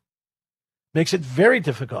connect. makes it very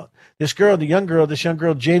difficult. This young girl,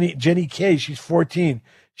 Jenny K, she's 14.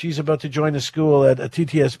 She's about to join a school at a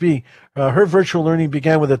TTSB. Her virtual learning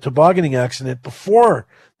began with a tobogganing accident before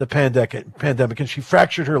the pandemic, and she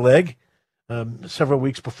fractured her leg several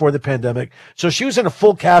weeks before the pandemic. So she was in a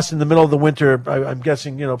full cast in the middle of the winter. I'm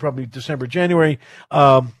guessing, probably December, January.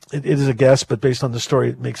 It is a guess, but based on the story,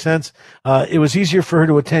 it makes sense. It was easier for her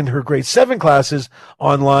to attend her grade 7 classes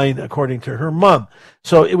online, according to her mom.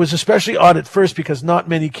 So it was especially odd at first because not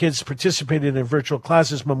many kids participated in virtual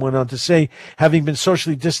classes, mom went on to say. Having been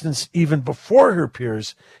socially distanced even before her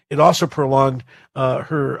peers, it also prolonged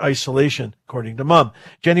her isolation, according to mom.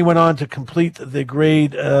 Jenny went on to complete the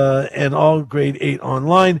grade and all grade 8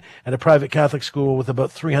 online at a private Catholic school with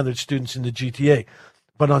about 300 students in the GTA.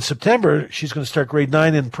 But on September, she's going to start grade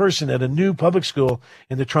 9 in person at a new public school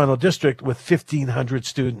in the Toronto district with 1,500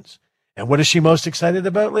 students. And what is she most excited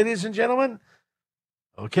about, ladies and gentlemen?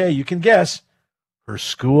 Okay, you can guess. Her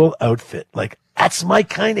school outfit. Like, that's my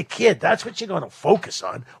kind of kid. That's what you're going to focus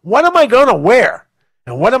on. What am I going to wear?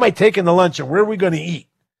 And what am I taking to lunch? And where are we going to eat?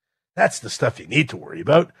 That's the stuff you need to worry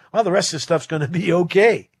about. All the rest of the stuff's going to be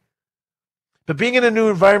okay. But being in a new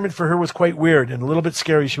environment for her was quite weird and a little bit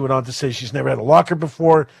scary. She went on to say she's never had a locker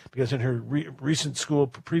before because in her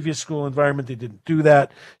previous school environment, they didn't do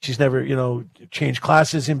that. She's never, changed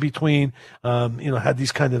classes in between, had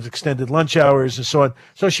these kind of extended lunch hours and so on.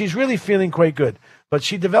 So she's really feeling quite good. But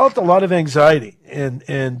she developed a lot of anxiety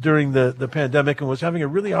and during the pandemic and was having a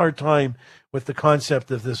really hard time with the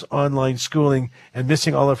concept of this online schooling and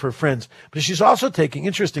missing all of her friends. But she's also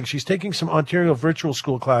she's taking some Ontario virtual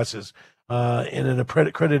school classes in an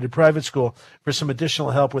accredited private school for some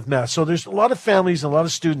additional help with math. So there's a lot of families and a lot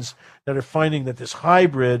of students that are finding that this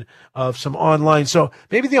hybrid of some online. So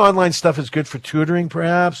maybe the online stuff is good for tutoring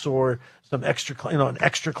perhaps, or some extra, an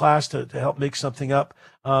extra class to help make something up.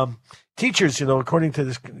 Teachers, according to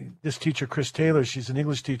this teacher, Chris Taylor, she's an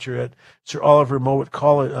English teacher at Sir Oliver Mowat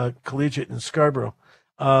Collegiate in Scarborough.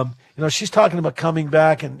 She's talking about coming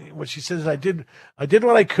back, and what she says is, I did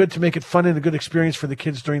what I could to make it fun and a good experience for the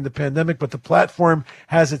kids during the pandemic, but the platform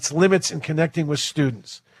has its limits in connecting with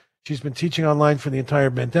students. She's been teaching online for the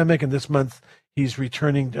entire pandemic, and this month he's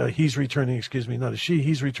returning to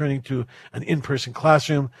an in-person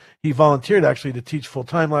classroom. He volunteered actually to teach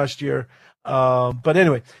full-time last year. But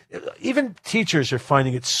anyway, even teachers are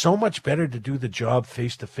finding it so much better to do the job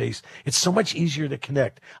face-to-face. It's so much easier to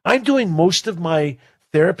connect. I'm doing most of my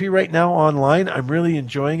therapy right now online. I'm really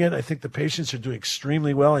enjoying it. I think the patients are doing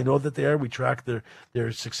extremely well. I know that they are. We track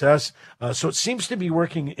their success. So it seems to be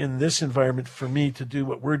working in this environment for me to do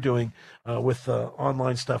what we're doing with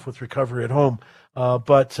online stuff with Recovery at Home.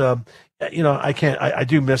 But I can't. I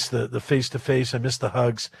do miss the face-to-face. I miss the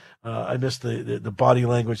hugs. I miss the body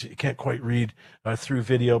language that you can't quite read through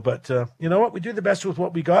video. But you know what? We do the best with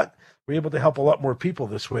what we got. We're able to help a lot more people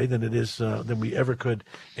this way than we ever could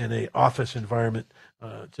in a office environment,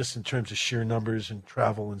 just in terms of sheer numbers and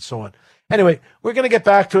travel and so on. Anyway, we're going to get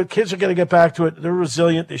back to it. Kids are going to get back to it. They're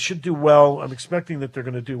resilient. They should do well. I'm expecting that they're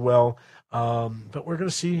going to do well. But we're going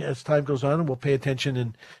to see as time goes on, and we'll pay attention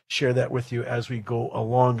and share that with you as we go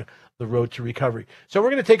along the road to recovery. So we're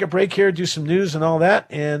going to take a break here, do some news and all that,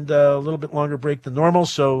 and a little bit longer break than normal.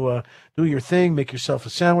 So do your thing, make yourself a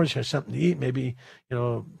sandwich, have something to eat, maybe,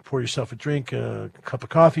 pour yourself a drink, a cup of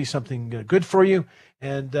coffee, something good for you.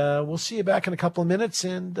 And we'll see you back in a couple of minutes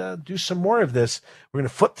and do some more of this. We're going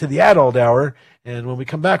to flip to the adult hour. And when we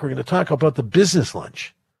come back, we're going to talk about the business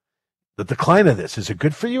lunch. The decline of this. Is it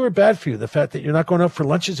good for you or bad for you? The fact that you're not going out for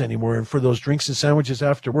lunches anymore and for those drinks and sandwiches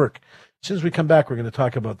after work. As soon as we come back, we're going to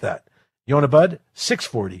talk about that. Yonah Budd,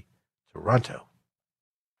 640, Toronto.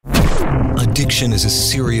 Addiction is a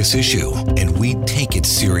serious issue, and we take it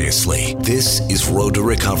seriously. This is Road to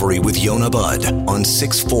Recovery with Yonah Budd on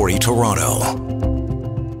 640 Toronto.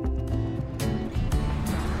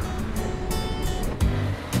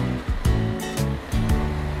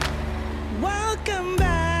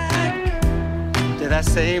 That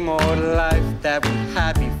same old life that we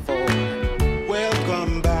had before.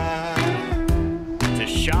 Welcome back to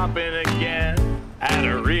shopping again at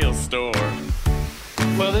a real store.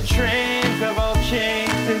 Well, the trends have all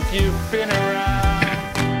changed since you've been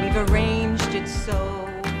around. We've arranged it so.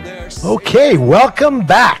 Okay, welcome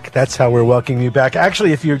back. back. That's how we're welcoming you back.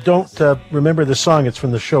 Actually, if you don't remember the song, it's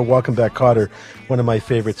from the show Welcome Back, Kotter, one of my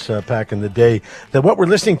favorites back in the day. What we're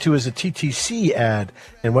listening to is a TTC ad,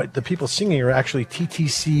 and what the people singing are actually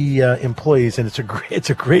TTC employees, and it's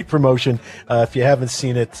a great promotion. If you haven't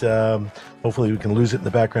seen it, hopefully we can lose it in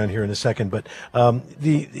the background here in a second. But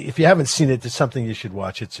if you haven't seen it, it's something you should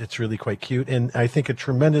watch. It's really quite cute, and I think a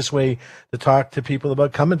tremendous way to talk to people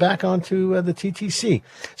about coming back onto the TTC.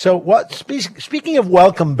 So, speaking of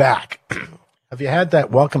welcome back, have you had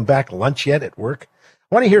that welcome back lunch yet at work?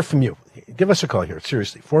 I want to hear from you. Give us a call here,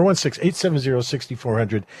 seriously.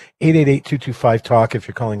 416-870-6400, 888-225-TALK if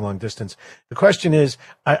you're calling long distance. The question is,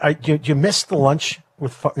 do you miss the lunch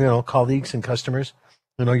with colleagues and customers?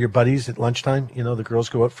 Your buddies at lunchtime, the girls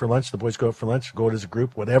go out for lunch, the boys go out for lunch, go out as a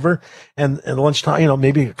group, whatever. And lunchtime,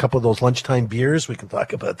 maybe a couple of those lunchtime beers. We can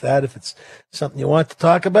talk about that if it's something you want to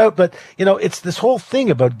talk about. But, it's this whole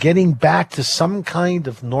thing about getting back to some kind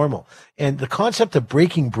of normal. And the concept of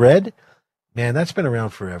breaking bread, man, that's been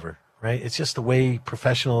around forever, right? It's just the way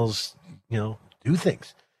professionals, do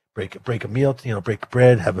things. Break a meal, break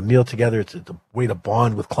bread, have a meal together. It's a way to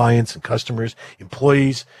bond with clients and customers,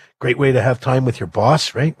 employees. Great way to have time with your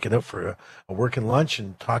boss, right? Get out for a working lunch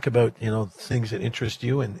and talk about, things that interest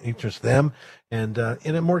you and interest them, and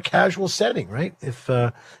in a more casual setting, right? If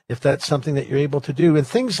that's something that you're able to do. And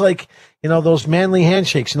things like, those manly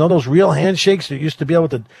handshakes, those real handshakes that used to be able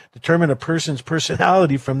to determine a person's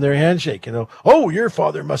personality from their handshake. Oh, your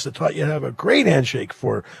father must have taught you to have a great handshake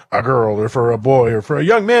for a girl or for a boy or for a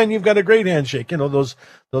young man. You've got a great handshake.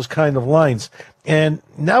 Those kind of lines. And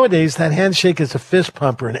nowadays that handshake is a fist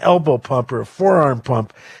pump or an elbow pump or a forearm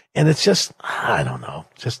pump. And it's just, I don't know,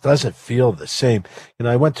 just doesn't feel the same.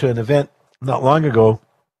 I went to an event not long ago.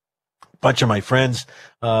 A bunch of my friends,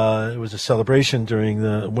 it was a celebration during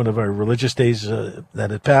one of our religious days that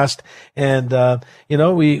had passed. And,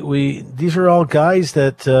 these are all guys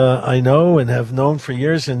that I know and have known for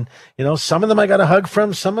years. And, some of them I got a hug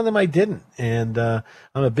from, some of them I didn't. And I'm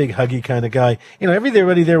a big huggy kind of guy.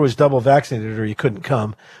 Everybody there was double vaccinated or you couldn't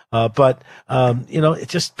come. But it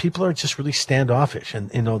just, people are just really standoffish.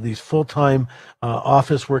 And, these full-time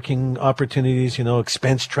office working opportunities,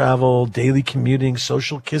 expense travel, daily commuting,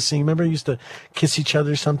 social kissing. Remember, you used to kiss each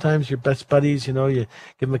other sometimes, your best buddies, you give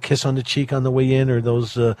them a kiss on the cheek on the way in, or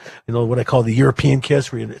those, what I call the European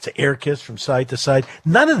kiss, where it's an air kiss from side to side.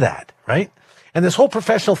 None of that, right? And this whole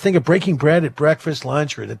professional thing of breaking bread at breakfast,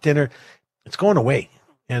 lunch, or at dinner, it's going away.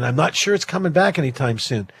 And I'm not sure it's coming back anytime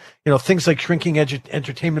soon. Things like shrinking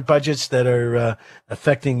entertainment budgets that are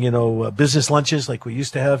affecting, business lunches like we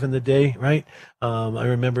used to have in the day, right? I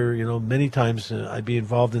remember, many times I'd be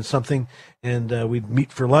involved in something and we'd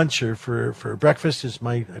meet for lunch or for breakfast.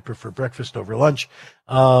 I prefer breakfast over lunch,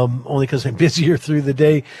 only because I'm busier through the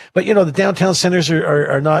day. But, the downtown centers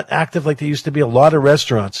are not active like they used to be. A lot of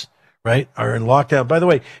restaurants, right, are in lockdown. By the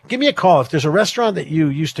way, give me a call. If there's a restaurant that you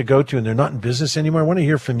used to go to and they're not in business anymore, I want to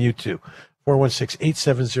hear from you too.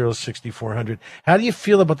 416-870-6400. How do you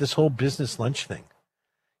feel about this whole business lunch thing?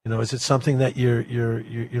 Is it something that you're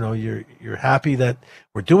happy that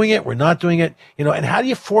we're doing it, we're not doing it? And how do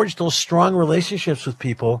you forge those strong relationships with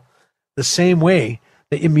people the same way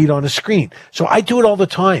that you meet on a screen? So I do it all the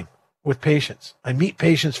time with patients. I meet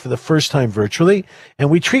patients for the first time virtually, and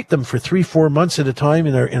we treat them for 3-4 months at a time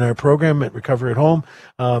in our program at Recover at Home.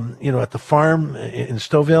 At the farm in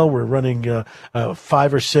Stouffville, we're running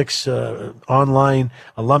 5 or 6 online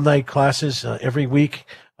alumni classes every week.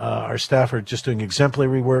 Our staff are just doing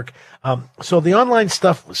exemplary work. So the online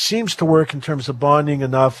stuff seems to work in terms of bonding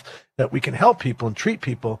enough that we can help people and treat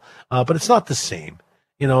people, but it's not the same.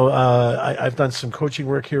 I've done some coaching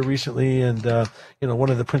work here recently, and, one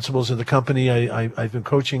of the principals of the company I've been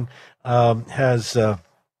coaching has,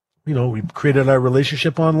 we created our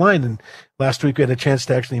relationship online. And last week we had a chance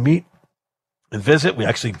to actually meet and visit. We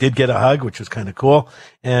actually did get a hug, which was kind of cool.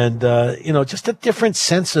 And, just a different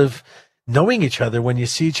sense of knowing each other when you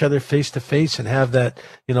see each other face to face and have that,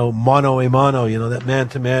 mano a mano, that man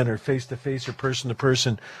to man or face to face or person to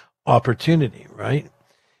person opportunity, right?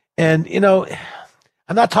 And,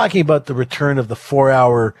 I'm not talking about the return of the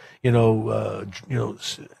 4-hour,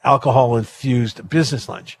 alcohol-infused business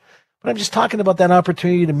lunch, but I'm just talking about that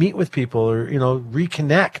opportunity to meet with people or,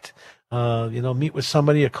 reconnect, meet with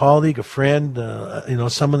somebody, a colleague, a friend,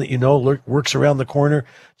 someone that works around the corner,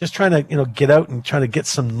 just trying to, get out and trying to get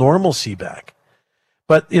some normalcy back.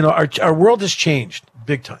 But, our world has changed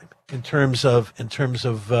big time in terms of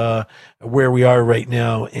where we are right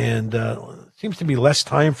now. And, seems to be less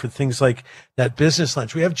time for things like that business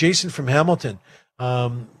lunch. We have Jason from Hamilton.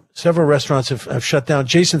 Several restaurants have shut down.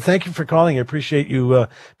 Jason, thank you for calling. I appreciate you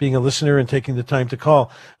being a listener and taking the time to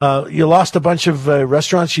call. You lost a bunch of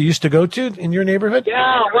restaurants you used to go to in your neighborhood?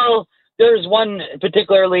 Yeah, well, there's one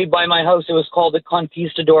particularly by my house. It was called the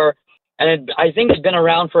Conquistador, and I think it's been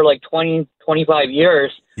around for like 20, 25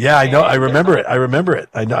 years. Yeah, I know. I remember it.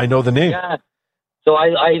 I know the name. Yeah. So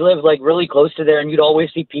I live like really close to there, and you'd always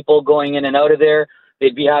see people going in and out of there.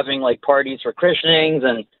 They'd be having like parties for christenings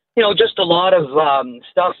and, just a lot of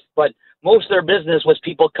stuff. But most of their business was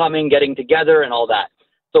people coming, getting together and all that.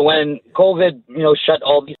 So when COVID, shut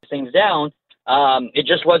all these things down, it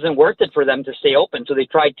just wasn't worth it for them to stay open. So they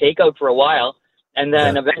tried takeout for a while, and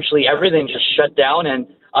then eventually everything just shut down. And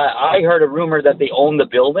I heard a rumor that they own the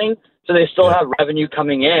building, so they still have revenue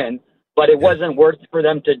coming in, but it wasn't worth it for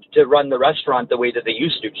them to run the restaurant the way that they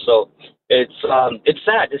used to. So it's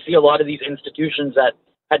sad to see a lot of these institutions that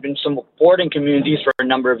had been supporting communities for a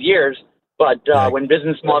number of years, but when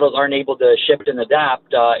business models aren't able to shift and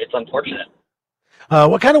adapt, it's unfortunate.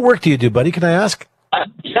 What kind of work do you do, buddy? Can I ask?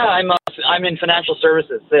 I'm in financial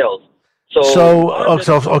services, sales.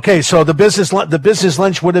 Okay. So the business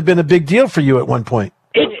lunch would have been a big deal for you at one point.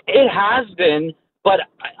 It has been, but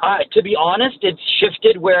to be honest, it's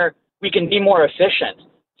shifted where we can be more efficient.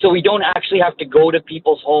 So we don't actually have to go to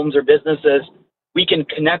people's homes or businesses. We can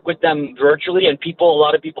connect with them virtually, and a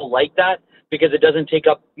lot of people like that because it doesn't take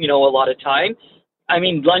up, a lot of time. I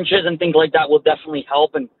mean, lunches and things like that will definitely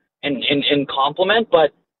help and complement,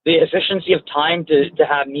 but the efficiency of time to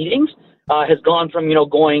have meetings has gone from,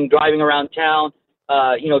 driving around town,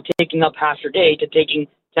 taking up half your day to taking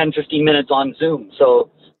 10, 15 minutes on Zoom.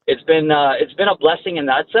 So it's been a blessing in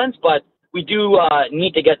that sense, but we do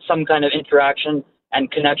need to get some kind of interaction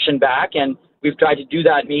and connection back. And we've tried to do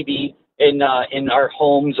that maybe in our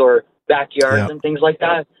homes or backyards and things like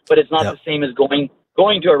that. But it's not the same as going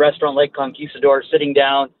to a restaurant like Conquistador, sitting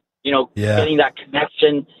down, getting that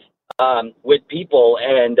connection with people.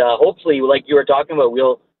 And hopefully, like you were talking about,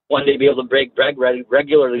 we'll one day be able to break bread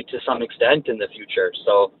regularly to some extent in the future.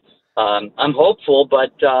 So I'm hopeful,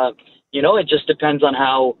 but, it just depends on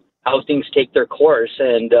how things take their course.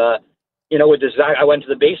 And, with this, I went to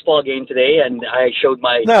the baseball game today and I showed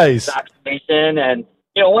my vaccination. And,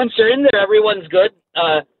 once you're in there, everyone's good.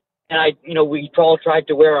 And we all tried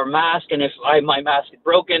to wear our mask. And if my mask had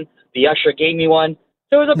broken, the usher gave me one.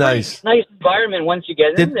 So it was a nice environment once you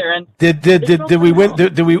get in there. And did we win?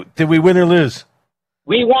 Did we win or lose?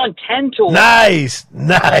 We won 10-1. Nice.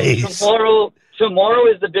 Tomorrow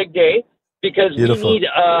is the big day because we need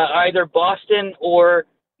either Boston or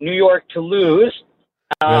New York to lose,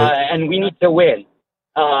 and we need to win.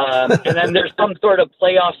 And then there's some sort of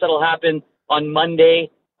playoffs that'll happen on Monday,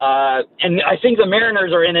 and I think the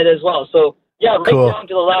Mariners are in it as well. So down to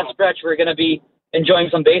the last stretch, we're going to be enjoying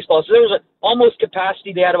some baseball. So there was almost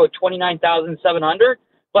capacity. They had about 29,700,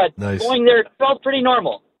 but going there felt pretty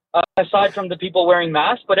normal. Aside from the people wearing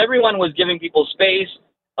masks, but everyone was giving people space.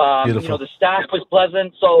 The staff was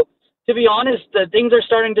pleasant. So to be honest, things are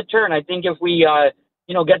starting to turn. I think if we,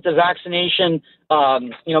 get the vaccination,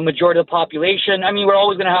 majority of the population, I mean, we're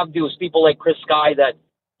always going to have those people like Chris Sky that,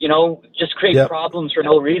 just create problems for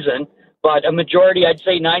no reason. But a majority, I'd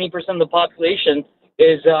say 90% of the population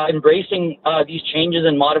is embracing these changes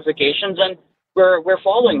and modifications, and we're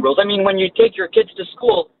following rules. I mean, when you take your kids to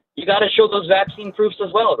school, you got to show those vaccine proofs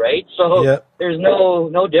as well, right? So there's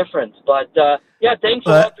no difference. But thanks a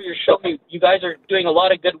lot for your show. You guys are doing a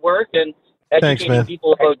lot of good work and educating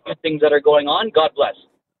people about good things that are going on. God bless.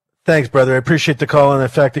 Thanks, brother. I appreciate the call and the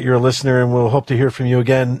fact that you're a listener, and we'll hope to hear from you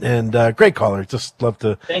again. And great caller. Just love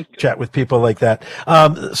to chat with people like that.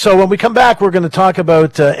 So when we come back, we're going to talk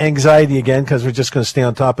about anxiety again, because we're just going to stay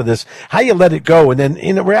on top of this, how you let it go. And then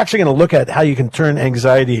we're actually going to look at how you can turn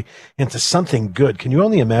anxiety into something good. Can you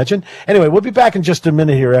only imagine? Anyway, we'll be back in just a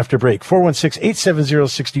minute here after break.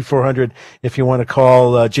 416-870-6400 if you want to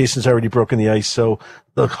call. Jason's already broken the ice, so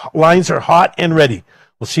the lines are hot and ready.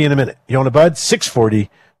 We'll see you in a minute. Yonah Budd,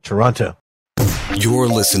 640. Toronto. You're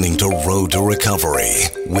listening to Road to Recovery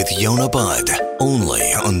with Yonah Budd, only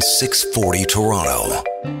on 640 Toronto.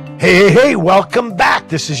 Hey, welcome back.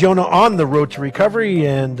 This is Yonah on the Road to Recovery,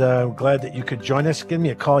 and glad that you could join us. Give me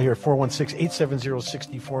a call here,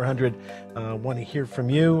 416-870-6400. Want to hear from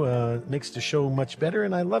you. Makes the show much better,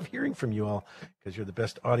 and I love hearing from you all because you're the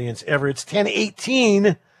best audience ever. It's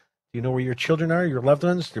 10:18. Do you know where your children are, your loved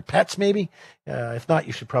ones, your pets maybe? If not,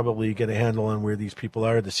 you should probably get a handle on where these people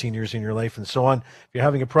are, the seniors in your life and so on. If you're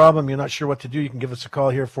having a problem, you're not sure what to do, you can give us a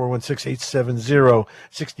call here,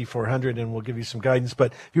 416-870-6400, and we'll give you some guidance.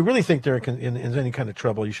 But if you really think they're in any kind of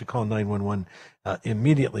trouble, you should call 911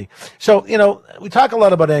 immediately. So, we talk a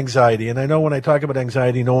lot about anxiety, and I know when I talk about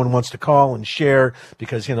anxiety, no one wants to call and share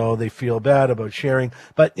because, they feel bad about sharing.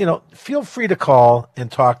 But, feel free to call and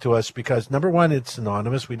talk to us because, number one, it's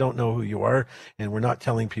anonymous. We don't know who you are, and we're not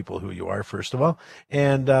telling people who you are, first of all.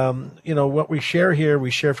 And, what we share here, we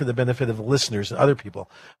share for the benefit of the listeners and other people.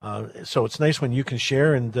 So it's nice when you can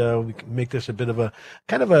share, and we can make this a bit of a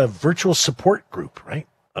kind of a virtual support group, right?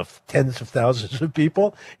 Of tens of thousands of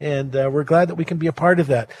people. And we're glad that we can be a part of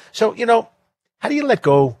that. So, how do you let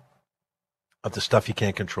go of the stuff you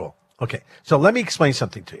can't control? Okay, so let me explain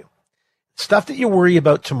something to you. Stuff that you worry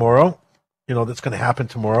about tomorrow, that's going to happen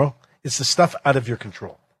tomorrow, is the stuff out of your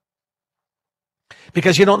control.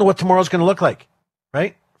 Because you don't know what tomorrow's going to look like,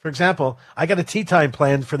 right? For example, I got a tea time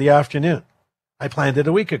planned for the afternoon. I planned it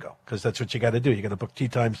a week ago because that's what you got to do. You got to book tea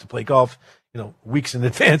times to play golf, weeks in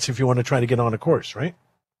advance if you want to try to get on a course, right?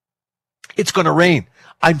 It's going to rain.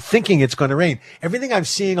 I'm thinking it's going to rain. Everything I'm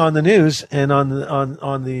seeing on the news and on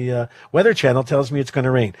the Weather Channel tells me it's going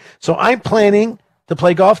to rain. So I'm planning to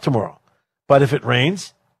play golf tomorrow. But if it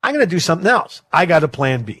rains, I'm going to do something else. I got a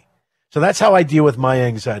plan B. So that's how I deal with my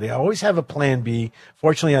anxiety. I always have a plan B.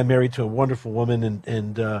 Fortunately, I'm married to a wonderful woman,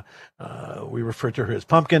 and we refer to her as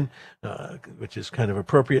Pumpkin, which is kind of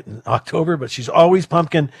appropriate in October, but she's always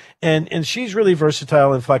Pumpkin, and she's really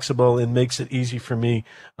versatile and flexible and makes it easy for me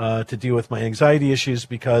to deal with my anxiety issues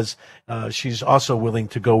because she's also willing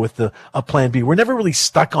to go with a plan B. We're never really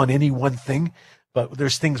stuck on any one thing. But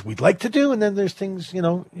there's things we'd like to do, and then there's things,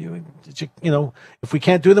 if we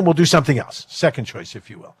can't do them, we'll do something else. Second choice, if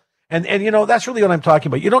you will. And that's really what I'm talking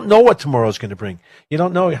about. You don't know what tomorrow's going to bring. You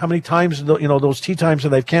don't know how many times, those tea times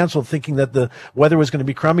that I've canceled thinking that the weather was going to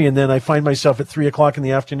be crummy. And then I find myself at 3:00 in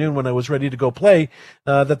the afternoon when I was ready to go play,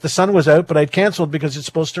 that the sun was out, but I'd canceled because it's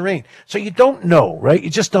supposed to rain. So you don't know, right? You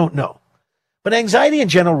just don't know. But anxiety in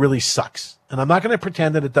general really sucks. And I'm not going to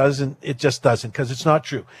pretend that it doesn't. It just doesn't, because it's not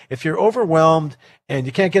true. If you're overwhelmed and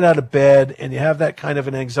you can't get out of bed and you have that kind of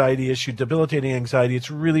an anxiety issue, debilitating anxiety,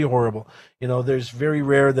 it's really horrible. There's very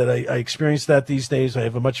rare that I experience that these days. I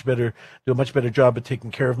have do a much better job of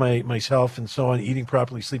taking care of myself and so on, eating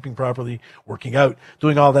properly, sleeping properly, working out,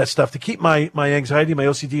 doing all that stuff to keep my anxiety, my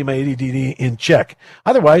OCD, my ADD in check.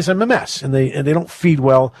 Otherwise, I'm a mess, and they don't feed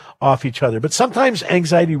well off each other. But sometimes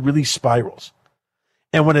anxiety really spirals.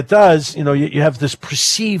 And when it does, you have this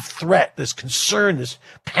perceived threat, this concern, this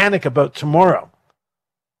panic about tomorrow,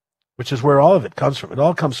 which is where all of it comes from. It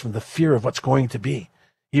all comes from the fear of what's going to be,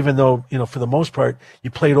 even though, for the most part,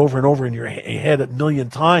 you play it over and over in your head a million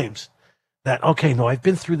times that, okay, no, I've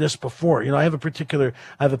been through this before. I have a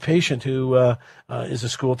patient who is a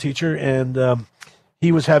school teacher, and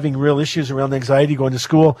he was having real issues around anxiety going to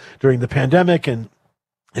school during the pandemic and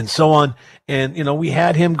so on. And, we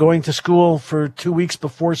had him going to school for 2 weeks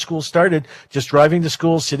before school started, just driving to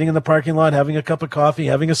school, sitting in the parking lot, having a cup of coffee,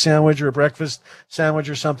 having a sandwich or a breakfast sandwich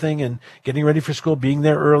or something, and getting ready for school, being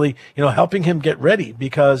there early, helping him get ready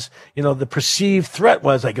because, the perceived threat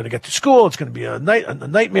was, I got to get to school. It's going to be a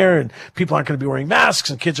nightmare, and people aren't going to be wearing masks,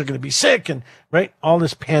 and kids are going to be sick, and right. All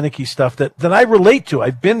this panicky stuff that I relate to.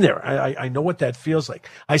 I've been there. I know what that feels like.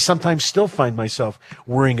 I sometimes still find myself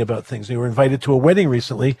worrying about things. We were invited to a wedding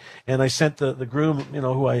recently, and I sent the groom,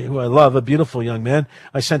 who I love, a beautiful young man.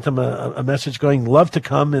 I sent him a message going, love to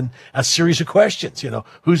come, and a series of questions,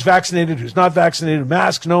 who's vaccinated, who's not vaccinated,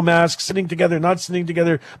 masks, no masks, sitting together, not sitting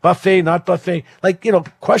together, buffet, not buffet,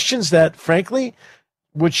 questions that frankly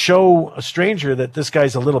would show a stranger that this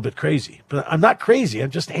guy's a little bit crazy. But I'm not crazy. I'm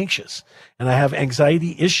just anxious, and I have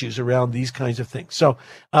anxiety issues around these kinds of things. So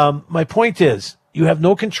my point is, you have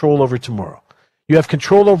no control over tomorrow. You have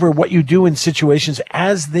control over what you do in situations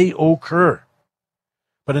as they occur.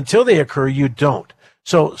 But until they occur, you don't.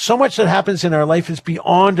 So much that happens in our life is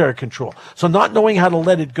beyond our control. So not knowing how to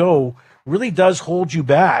let it go really does hold you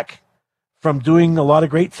back from doing a lot of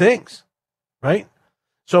great things, right?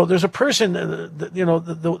 So there's a person,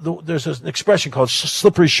 there's an expression called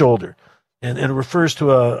slippery shoulder. And it refers to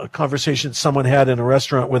a conversation someone had in a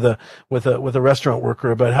restaurant with a restaurant worker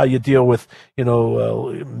about how you deal with,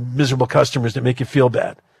 miserable customers that make you feel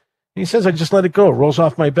bad. And he says, I just let it go. It rolls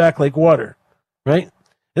off my back like water, right?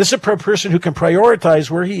 This is a person who can prioritize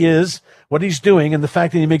where he is, what he's doing, and the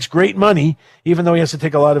fact that he makes great money, even though he has to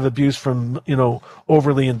take a lot of abuse from,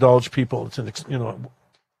 overly indulged people. It's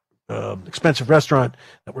expensive restaurant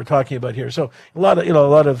that we're talking about here. So a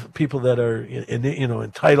lot of people that are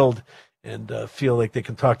entitled and feel like they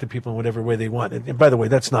can talk to people in whatever way they want. And by the way,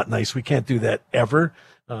 that's not nice. We can't do that ever.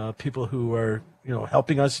 People who are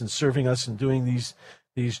helping us and serving us and doing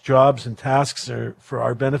these jobs and tasks are for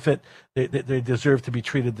our benefit. They deserve to be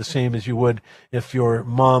treated the same as you would if your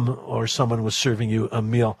mom or someone was serving you a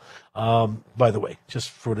meal. By the way,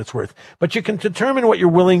 just for what it's worth. But you can determine what you're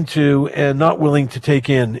willing to and not willing to take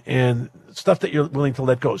in, and stuff that you're willing to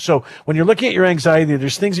let go. So when you're looking at your anxiety,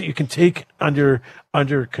 there's things that you can take under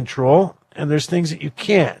control, and there's things that you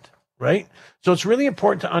can't, right? So it's really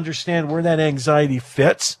important to understand where that anxiety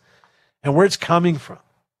fits and where it's coming from.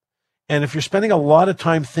 And if you're spending a lot of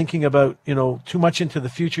time thinking about, too much into the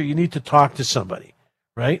future, you need to talk to somebody,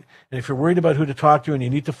 right? And if you're worried about who to talk to and you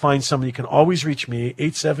need to find somebody, you can always reach me,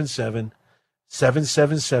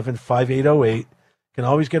 877-777-5808. You can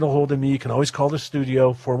always get a hold of me. You can always call the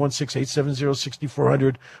studio,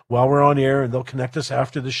 416-870-6400, while we're on air, and they'll connect us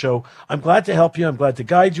after the show. I'm glad to help you. I'm glad to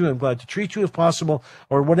guide you. I'm glad to treat you if possible,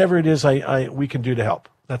 or whatever it is we can do to help.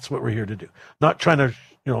 That's what we're here to do. Not trying to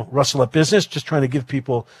rustle up business, just trying to give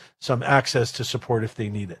people some access to support if they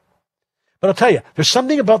need it. But I'll tell you, there's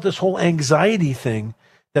something about this whole anxiety thing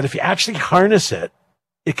that if you actually harness it,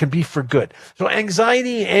 it can be for good. So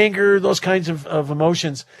anxiety, anger, those kinds of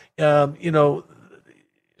emotions, so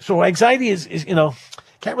anxiety is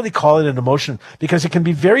can't really call it an emotion because it can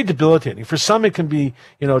be very debilitating. For some, it can be,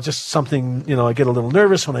 just something, I get a little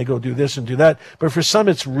nervous when I go do this and do that. But for some,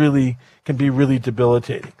 can be really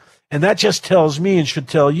debilitating. And that just tells me and should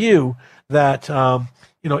tell you that,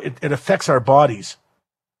 it affects our bodies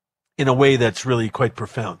in a way that's really quite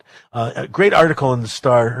profound. A great article in the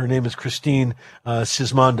Star. Her name is Christine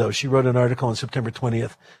Sismondo. She wrote an article on September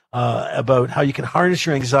 20th about how you can harness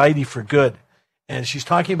your anxiety for good. And she's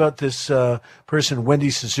talking about this person, Wendy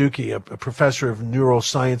Suzuki, a professor of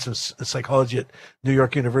neuroscience and psychology at New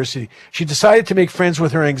York University. She decided to make friends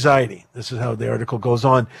with her anxiety. This is how the article goes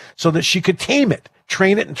on, so that she could tame it,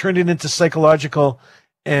 train it, and turn it into psychological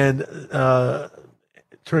and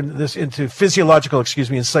turn this into physiological,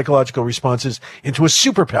 and psychological responses into a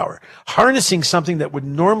superpower, harnessing something that would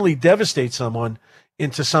normally devastate someone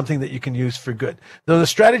into something that you can use for good. Though the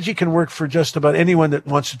strategy can work for just about anyone that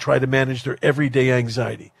wants to try to manage their everyday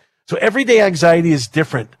anxiety. So everyday anxiety is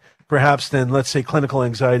different, perhaps, than, let's say, clinical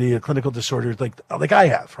anxiety, a clinical disorder like I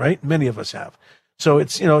have, right? Many of us have. So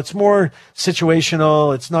it's more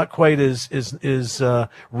situational. It's not quite as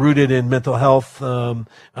rooted in mental health, in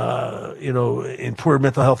poor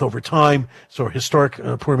mental health over time. So historic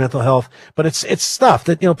poor mental health. But it's stuff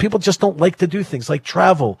that people just don't like to do things like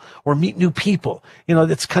travel or meet new people.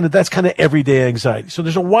 That's kind of everyday anxiety. So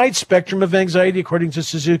there's a wide spectrum of anxiety according to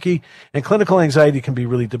Suzuki, and clinical anxiety can be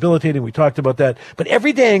really debilitating. We talked about that. But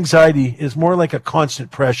everyday anxiety is more like a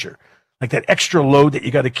constant pressure, like that extra load that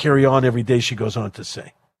you got to carry on every day, she goes on to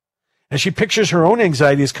say. And she pictures her own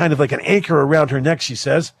anxiety as kind of like an anchor around her neck, she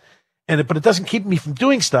says. But it doesn't keep me from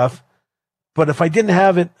doing stuff. But if I didn't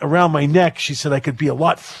have it around my neck, she said, I could be a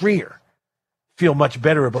lot freer, feel much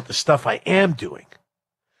better about the stuff I am doing.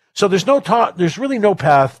 So there's really no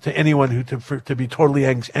path to anyone to be totally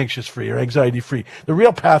anxious free or anxiety free. The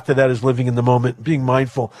real path to that is living in the moment, being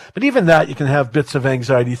mindful. But even that, you can have bits of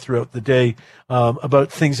anxiety throughout the day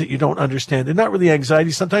about things that you don't understand. And not really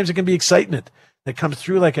anxiety. Sometimes it can be excitement that comes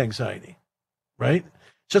through like anxiety, right?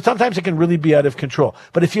 So sometimes it can really be out of control.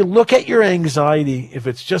 But if you look at your anxiety, if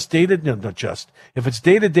it's just if it's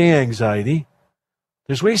day-to-day anxiety,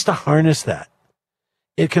 there's ways to harness that.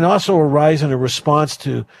 It can also arise in a response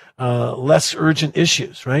to less urgent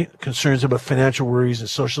issues, right? Concerns about financial worries and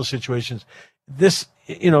social situations. This,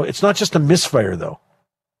 it's not just a misfire, though.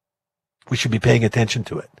 We should be paying attention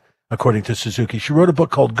to it, according to Suzuki. She wrote a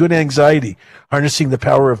book called Good Anxiety, Harnessing the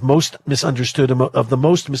Power of the Most Misunderstood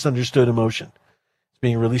Emotion. It's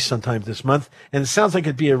being released sometime this month, and it sounds like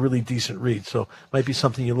it'd be a really decent read, so might be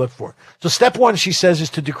something you look for. So step one, she says, is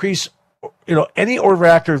to decrease any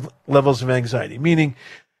overactive levels of anxiety, meaning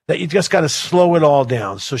that you just got to slow it all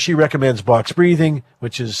down. So she recommends box breathing,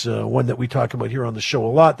 which is one that we talk about here on the show a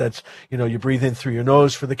lot. That's, you breathe in through your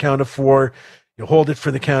nose for the count of 4. You hold it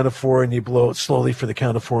for the count of 4 and you blow it slowly for the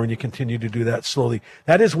count of 4, and you continue to do that slowly.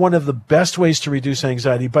 That is one of the best ways to reduce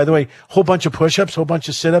anxiety. By the way, whole bunch of push-ups, whole bunch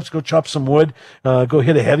of sit-ups, go chop some wood, go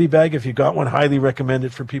hit a heavy bag if you got one. Highly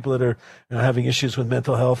recommended for people that are having issues with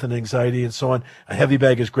mental health and anxiety and so on. A heavy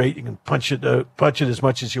bag is great. You can punch it as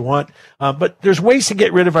much as you want. But there's ways to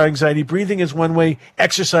get rid of our anxiety. Breathing is one way,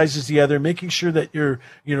 exercise is the other, making sure that you're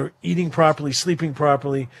eating properly, sleeping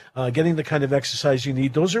properly, getting the kind of exercise you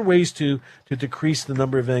need. Those are ways to decrease the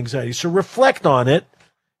number of anxiety. So reflect on it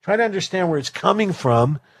try to understand where it's coming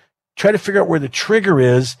from, try to figure out where the trigger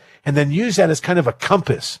is, and then use that as kind of a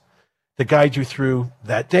compass to guide you through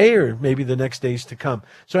that day or maybe the next days to come.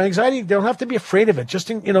 So anxiety, you don't have to be afraid of it. Just,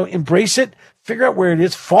 embrace it, figure out where it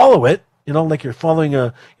is, follow it, like you're following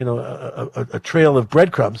a trail of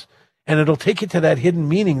breadcrumbs, and it'll take you to that hidden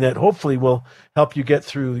meaning that hopefully will help you get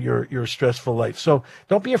through your stressful life. So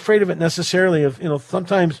don't be afraid of it necessarily.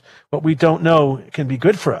 Sometimes what we don't know can be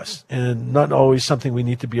good for us and not always something we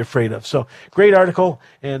need to be afraid of. So great article,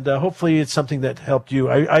 and hopefully it's something that helped you.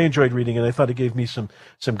 I enjoyed reading it. I thought it gave me some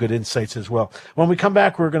good insights as well. When we come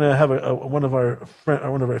back, we're going to have one of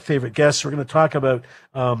our favorite guests. We're going to talk about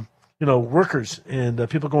workers and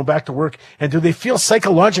people going back to work, and do they feel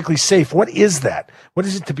psychologically safe? What is that? What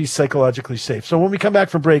is it to be psychologically safe? So when we come back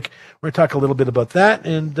from break, we're going to talk a little bit about that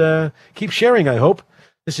and keep sharing, I hope.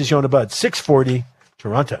 This is Yonah Budd, 640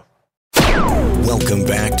 Toronto. Welcome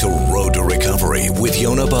back to Road to Recovery with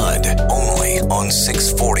Yonah Budd, only on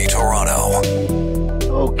 640 Toronto.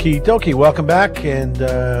 Okie dokie, welcome back, and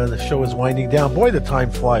the show is winding down. Boy, the time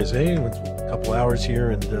flies, eh? It's a couple hours here,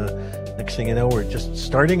 and next thing you know, we're just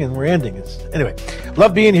starting and we're ending. Anyway,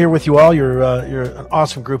 love being here with you all. You're an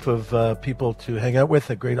awesome group of people to hang out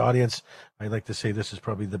with, a great audience. I like to say this is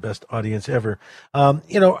probably the best audience ever. And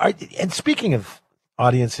speaking of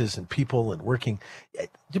audiences and people and working,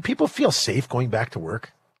 do people feel safe going back to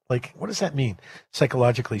work? Like, what does that mean?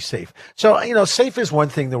 Psychologically safe. So, safe is one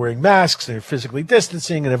thing. They're wearing masks, they're physically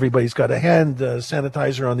distancing, and everybody's got a hand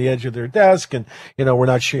sanitizer on the edge of their desk. And, we're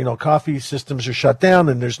not sure, coffee systems are shut down,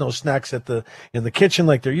 and there's no snacks in the kitchen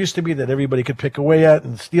like there used to be that everybody could pick away at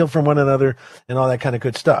and steal from one another and all that kind of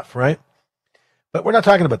good stuff, right? But we're not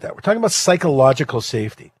talking about that. We're talking about psychological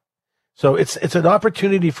safety. So it's an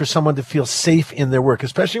opportunity for someone to feel safe in their work,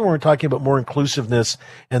 especially when we're talking about more inclusiveness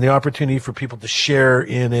and the opportunity for people to share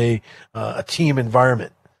in a team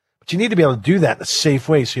environment. But you need to be able to do that in a safe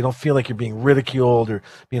way, so you don't feel like you're being ridiculed or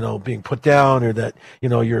being put down, or that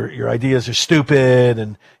your ideas are stupid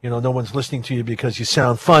and no one's listening to you because you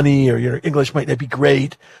sound funny or your English might not be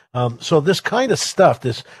great. So this kind of stuff,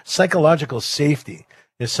 this psychological safety,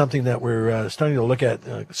 is something that we're starting to look at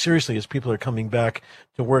seriously as people are coming back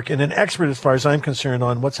to work. And an expert, as far as I'm concerned,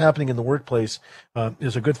 on what's happening in the workplace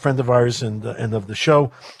is a good friend of ours and of the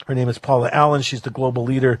show. Her name is Paula Allen. She's the global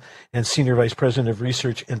leader and senior vice president of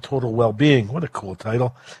research and total well-being. What a cool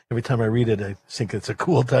title. Every time I read it, I think it's a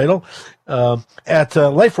cool title. At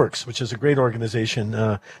LifeWorks, which is a great organization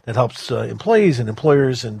that helps employees and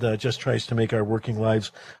employers and just tries to make our working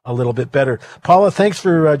lives a little bit better. Paula, thanks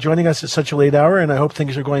for joining us at such a late hour, and I hope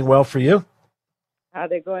things are going well for you.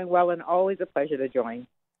 They're going well, and always a pleasure to join.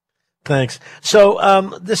 Thanks. So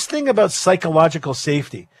this thing about psychological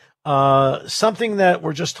safety, something that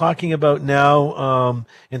we're just talking about now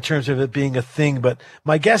in terms of it being a thing, but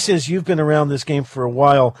my guess is you've been around this game for a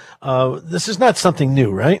while. This is not something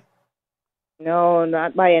new, right? No,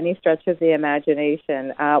 not by any stretch of the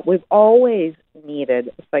imagination. We've always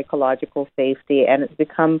needed psychological safety, and it's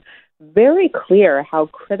become very clear how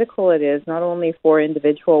critical it is, not only for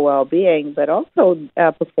individual well-being, but also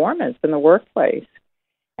performance in the workplace.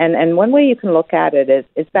 And one way you can look at it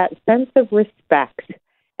is that sense of respect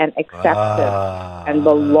and acceptance and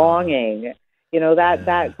belonging.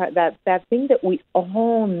 That thing that we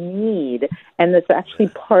all need, and that's actually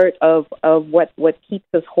part of what keeps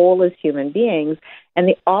us whole as human beings. And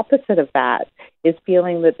the opposite of that is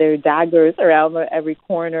feeling that there are daggers around every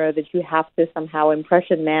corner, that you have to somehow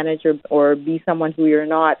impression manage or be someone who you're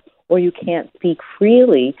not, or you can't speak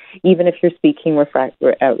freely, even if you're speaking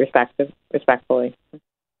respectfully.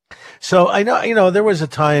 So I know, there was a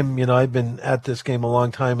time, I've been at this game a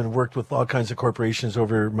long time and worked with all kinds of corporations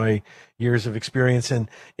over my years of experience. And,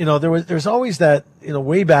 there's always that,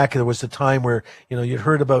 way back, there was a time where, you'd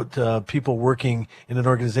heard about people working in an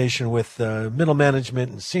organization with middle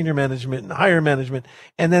management and senior management and higher management,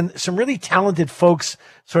 and then some really talented folks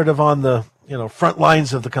sort of on the, front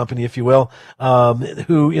lines of the company, if you will,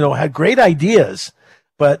 who, had great ideas.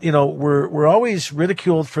 But, we're always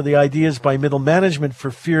ridiculed for the ideas by middle management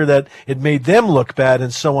for fear that it made them look bad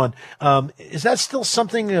and so on. Is that still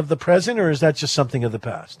something of the present, or is that just something of the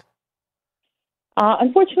past?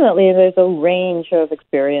 Unfortunately, there's a range of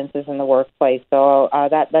experiences in the workplace, so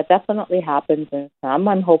that definitely happens in some.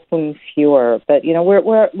 I'm hoping fewer, but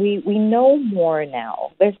we know more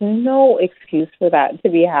now. There's no excuse for that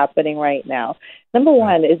to be happening right now. Number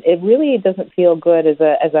one is it really doesn't feel good as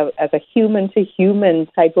a human to human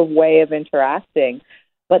type of way of interacting.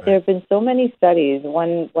 But there have been so many studies.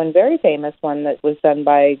 One very famous one that was done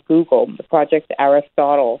by Google, the Project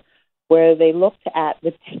Aristotle, where they looked at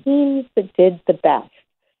the teams that did the best.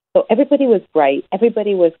 So everybody was bright,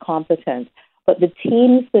 everybody was competent, but the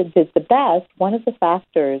teams that did the best, one of the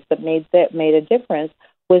factors that made a difference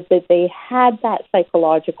was that they had that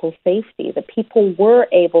psychological safety. The people were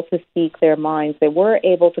able to speak their minds. They were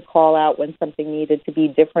able to call out when something needed to be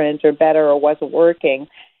different or better or wasn't working.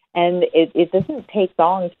 And it doesn't take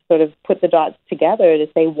long to sort of put the dots together to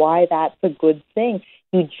say why that's a good thing.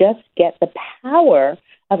 You just get the power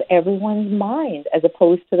of everyone's mind as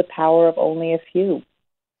opposed to the power of only a few.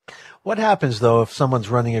 What happens though if someone's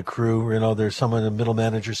running a crew? There's someone, a middle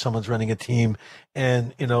manager, someone's running a team,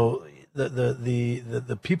 and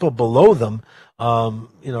the people below them,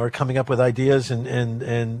 are coming up with ideas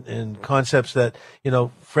and concepts that,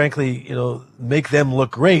 frankly, make them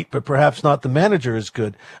look great, but perhaps not the manager as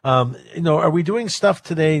good. Are we doing stuff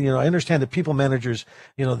today? I understand that people managers,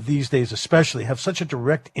 these days especially, have such a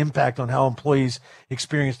direct impact on how employees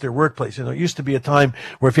experience their workplace. It used to be a time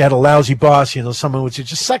where if you had a lousy boss, someone would say,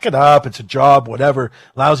 just suck it up. It's a job, whatever.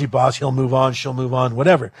 Lousy boss, he'll move on, she'll move on,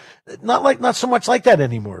 whatever. Not so much like that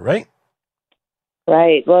anymore, right?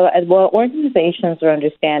 Right. Well, organizations are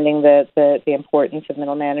understanding the importance of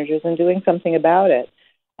middle managers and doing something about it.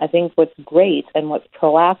 I think what's great and what's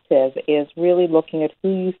proactive is really looking at who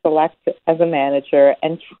you select as a manager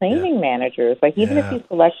and training managers. Like even if you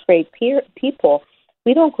select great people,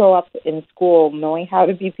 we don't grow up in school knowing how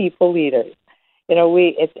to be people leaders. It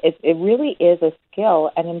really is a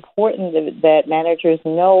skill, and important that managers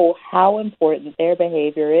know how important their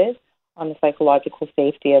behavior is on the psychological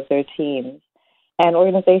safety of their teams. And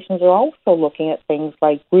organizations are also looking at things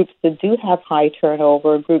like groups that do have high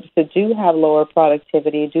turnover, groups that do have lower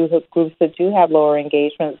productivity, groups that do have lower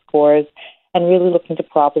engagement scores, and really looking to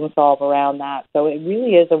problem solve around that. So it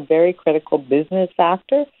really is a very critical business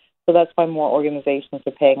factor. So that's why more organizations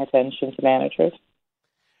are paying attention to managers.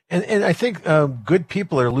 And I think good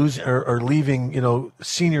people are leaving,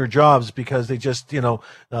 senior jobs because they just,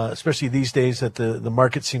 especially these days that the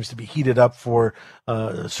market seems to be heated up for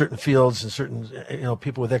certain fields and certain,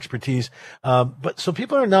 people with expertise. But so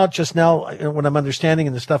people are not just now, what I'm understanding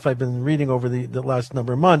in the stuff I've been reading over the last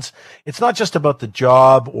number of months, it's not just about the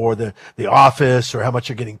job or the office or how much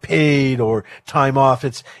you're getting paid or time off.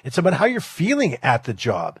 It's about how you're feeling at the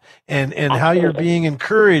job and how you're being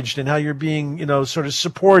encouraged and how you're being, sort of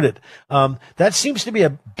supported. That seems to be a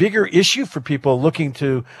bigger issue for people looking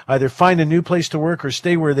to either find a new place to work or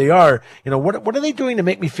stay where they are. What are they doing to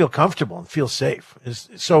make me feel comfortable and feel safe?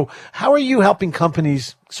 So how are you helping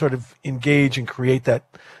companies sort of engage and create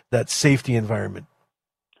that safety environment?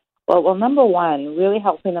 Well, number one, really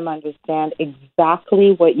helping them understand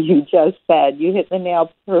exactly what you just said. You hit the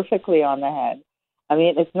nail perfectly on the head. I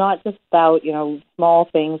mean, it's not just about, small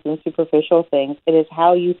things and superficial things. It is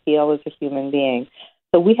how you feel as a human being.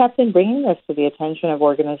 So we have been bringing this to the attention of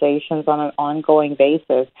organizations on an ongoing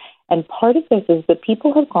basis. And part of this is that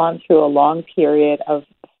people have gone through a long period of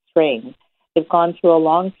strain. They've gone through a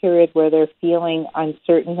long period where they're feeling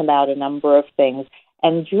uncertain about a number of things.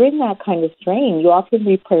 And during that kind of strain, you often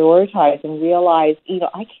reprioritize and realize,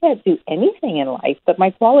 I can't do anything in life, but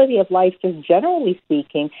my quality of life, just generally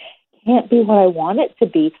speaking, can't be what I want it to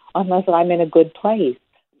be unless I'm in a good place.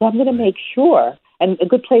 So I'm going to make sure, and a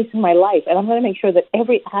good place in my life, and I'm going to make sure that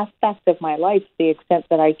every aspect of my life, to the extent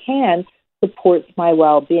that I can, supports my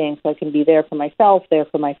well-being, so I can be there for myself, there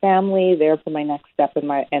for my family, there for my next step in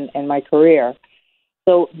my career.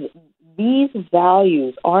 So these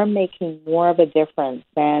values are making more of a difference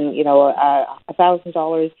than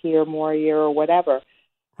 $1,000 here, more a year, or whatever.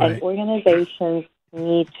 Right. And organizations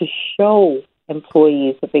need to show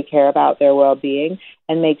employees that they care about their well-being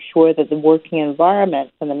and make sure that the working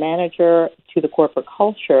environment from the manager to the corporate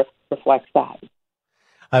culture reflects that.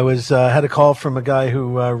 I had a call from a guy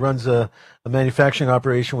who runs a manufacturing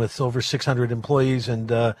operation with over 600 employees,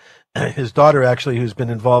 and his daughter, actually, who's been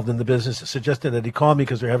involved in the business, suggested that he call me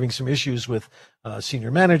because they're having some issues with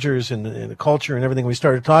senior managers and the culture and everything. We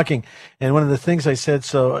started talking, and one of the things I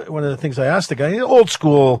asked the guy, an old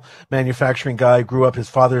school manufacturing guy, grew up, his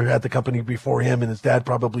father had the company before him and his dad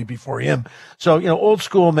probably before him. So, old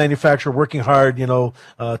school manufacturer, working hard,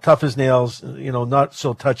 tough as nails, not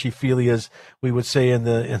so touchy-feely as we would say in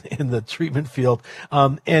the treatment field.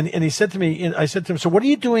 And he said to me, I said to him, so what are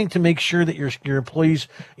you doing to make sure that your employees,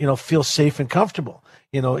 feel safe and comfortable,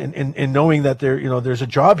 in knowing that there's a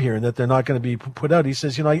job here and that they're not going to be put out? He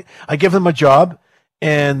says, I give them a job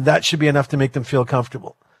and that should be enough to make them feel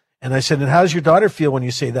comfortable. And I said, and how does your daughter feel when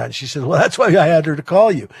you say that? And she said, well, that's why I had her to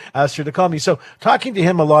call you, asked her to call me. So talking to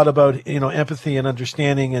him a lot about, empathy and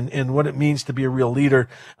understanding and what it means to be a real leader,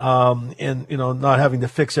 and, not having to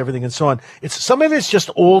fix everything and so on. Some of it's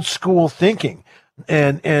just old school thinking.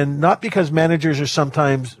 And not because managers are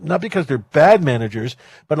sometimes, not because they're bad managers,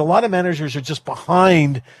 but a lot of managers are just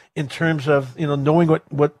behind in terms of, knowing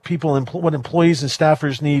what people, what employees and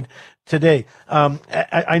staffers need today.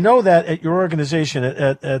 I know that at your organization,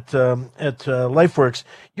 at LifeWorks,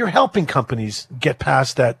 you're helping companies get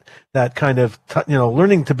past that kind of,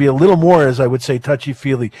 learning to be a little more, as I would say,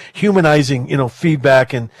 touchy-feely, humanizing,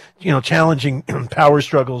 feedback and, challenging power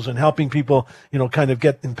struggles and helping people, kind of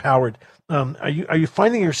get empowered. Are you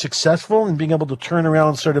finding you're successful in being able to turn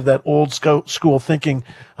around sort of that old school thinking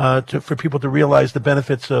for people to realize the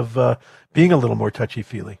benefits of being a little more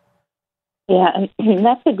touchy-feely? Yeah, and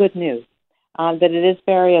that's the good news, that it is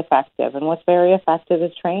very effective. And what's very effective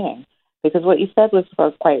is training, because what you said was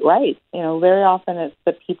quite right. Very often it's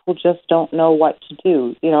that people just don't know what to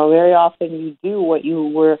do. Very often you do what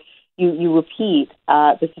you repeat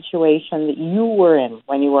the situation that you were in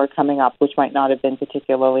when you were coming up, which might not have been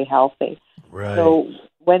particularly healthy. Right. So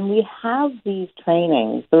when we have these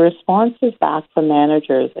trainings, the responses back from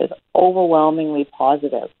managers is overwhelmingly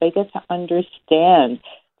positive. They get to understand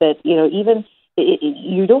that, even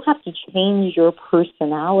you don't have to change your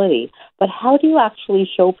personality, but how do you actually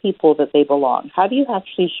show people that they belong? How do you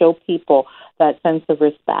actually show people that sense of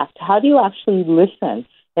respect? How do you actually listen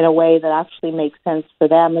in a way that actually makes sense for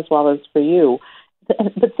them as well as for you?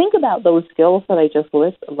 But think about those skills that I just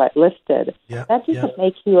listed. Yeah, that doesn't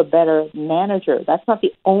make you a better manager. That's not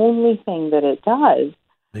the only thing that it does.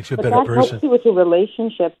 Makes you a but better that person. helps you with your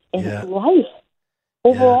relationships in life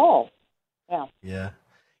overall. Yeah.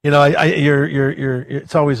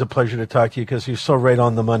 It's always a pleasure to talk to you because you're so right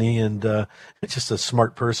on the money and just a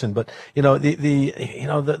smart person. But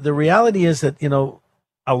the reality is that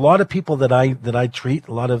a lot of people that I treat,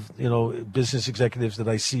 a lot of business executives that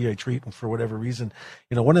I treat, and for whatever reason,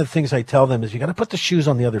 one of the things I tell them is you got to put the shoes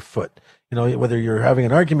on the other foot. Whether you're having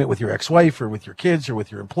an argument with your ex-wife or with your kids or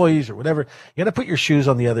with your employees or whatever, you got to put your shoes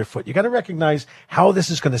on the other foot. You got to recognize how this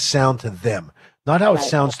is going to sound to them, not how it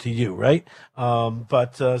sounds to you, right?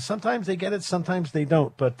 But sometimes they get it, sometimes they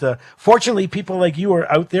don't. But fortunately, people like you are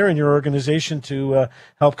out there in your organization to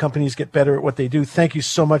help companies get better at what they do. Thank you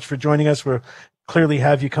so much for joining us. We're clearly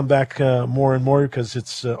have you come back more and more because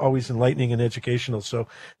it's always enlightening and educational. So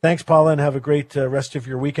thanks, Paula, and have a great rest of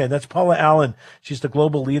your weekend. That's Paula Allen. She's the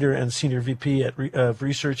global leader and senior VP of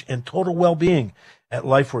research and total well-being at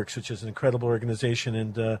LifeWorks, which is an incredible organization,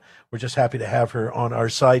 and we're just happy to have her on our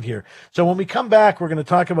side here. So when we come back, we're going to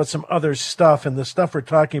talk about some other stuff, and the stuff we're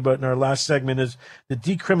talking about in our last segment is the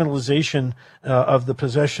decriminalization of the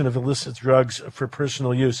possession of illicit drugs for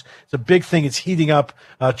personal use. It's a big thing. It's heating up.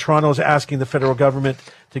 Toronto's asking the federal government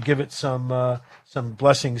to give it some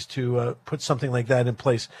blessings to put something like that in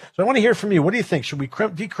place. So I want to hear from you. What do you think? Should we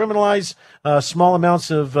decriminalize small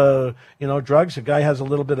amounts of drugs? A guy has a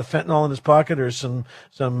little bit of fentanyl in his pocket or some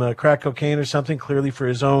crack cocaine or something, clearly for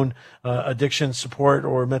his own addiction support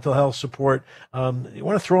or mental health support. You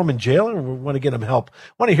want to throw him in jail or want to get him help?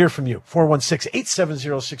 I want to hear from you.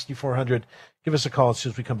 416-870-6400. Give us a call as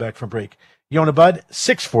soon as we come back from break. Yonah Budd,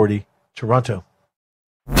 640, Toronto.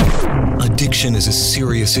 Addiction is a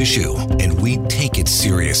serious issue, and we take it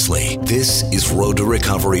seriously. This is Road to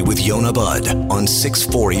Recovery with Yonah Budd on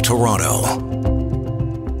 640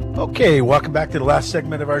 Toronto. Okay, welcome back to the last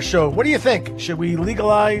segment of our show. What do you think? Should we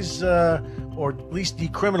legalize or at least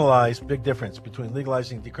decriminalize? Big difference between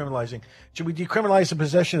legalizing and decriminalizing. Should we decriminalize the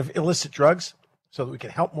possession of illicit drugs so that we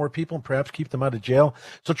can help more people and perhaps keep them out of jail?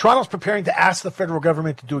 So Toronto's preparing to ask the federal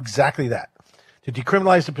government to do exactly that, to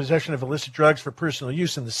decriminalize the possession of illicit drugs for personal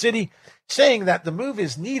use in the city, saying that the move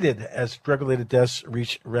is needed as drug-related deaths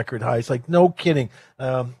reach record highs. Like, no kidding.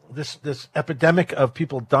 This epidemic of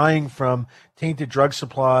people dying from tainted drug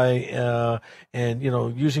supply and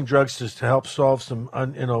using drugs to help solve some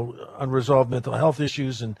unresolved mental health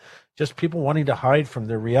issues and just people wanting to hide from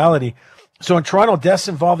their reality. So in Toronto, deaths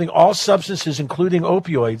involving all substances, including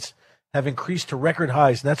opioids, have increased to record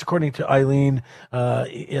highs, and that's according to Eileen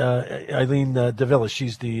DeVillis.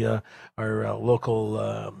 She's our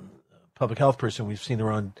local public health person. We've seen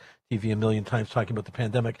her on TV a million times talking about the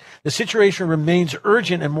pandemic. The situation remains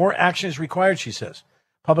urgent, and more action is required, she says.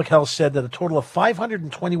 Public Health said that a total of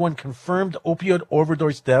 521 confirmed opioid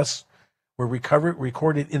overdose deaths were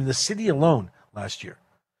recorded in the city alone last year.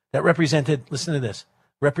 That represented, listen to this,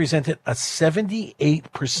 a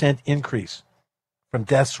 78% increase from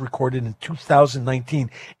deaths recorded in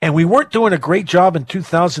 2019. And we weren't doing a great job in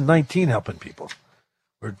 2019 helping people.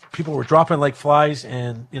 Where people were dropping like flies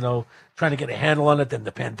and, trying to get a handle on it. Then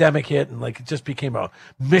the pandemic hit and it just became a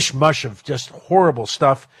mishmash of just horrible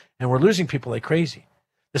stuff. And we're losing people like crazy.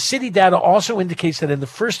 The city data also indicates that in the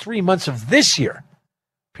first 3 months of this year,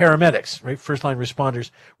 paramedics, right, first-line responders,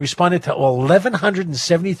 responded to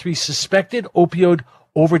 1,173 suspected opioid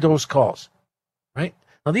overdose calls, right?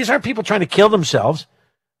 Now, these aren't people trying to kill themselves.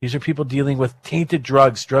 These are people dealing with tainted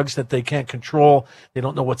drugs that they can't control. They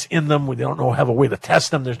don't know what's in them. They don't have a way to test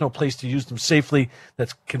them. There's no place to use them safely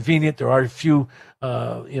that's convenient. There are a few,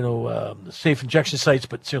 safe injection sites,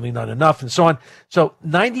 but certainly not enough, and so on. So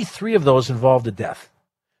 93 of those involved a death.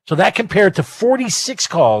 So that compared to 46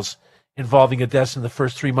 calls involving a death in the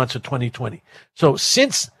first 3 months of 2020. So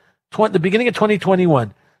since the beginning of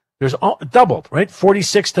 2021, there's doubled, right?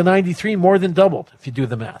 46 to 93, more than doubled if you do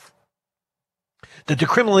the math. The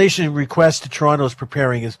decriminalization request that Toronto is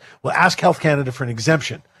preparing will ask Health Canada for an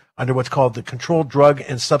exemption under what's called the Controlled Drug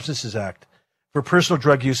and Substances Act for personal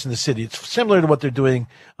drug use in the city. It's similar to what they're doing,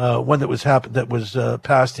 one that was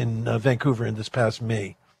passed in Vancouver in this past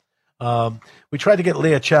May. We tried to get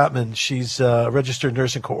Leah Chapman. She's a registered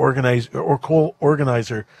nurse and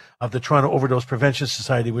co-organizer of the Toronto Overdose Prevention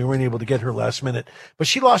Society. We weren't able to get her last minute, but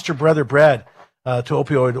she lost her brother Brad to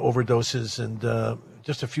opioid overdoses, and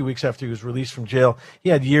just a few weeks after he was released from jail, he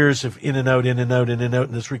had years of in and out, in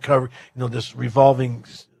this recovery, this revolving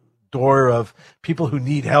door of people who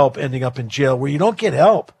need help ending up in jail where you don't get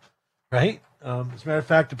help, right? As a matter of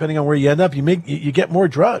fact, depending on where you end up, you get more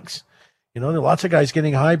drugs. There are lots of guys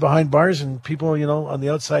getting high behind bars, and people, on the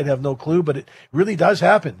outside have no clue, but it really does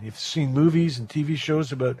happen. You've seen movies and TV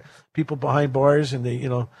shows about people behind bars, and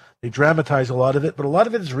they dramatize a lot of it, but a lot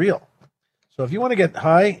of it is real. So if you want to get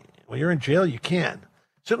high while you're in jail, you can.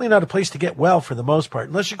 Certainly not a place to get well for the most part,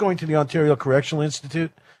 unless you're going to the Ontario Correctional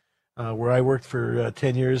Institute, where I worked for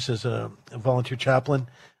 10 years as a volunteer chaplain.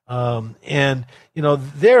 While you're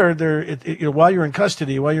in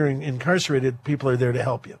custody, while you're incarcerated, people are there to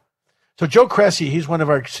help you. So Joe Cressy, he's one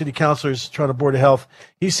of our city councilors, Toronto Board of Health.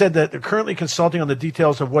 He said that they're currently consulting on the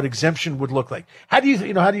details of what exemption would look like. How do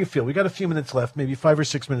you feel? We got a few minutes left, maybe 5 or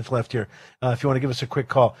 6 minutes left here. If you want to give us a quick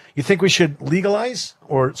call, you think we should legalize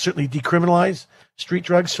or certainly decriminalize street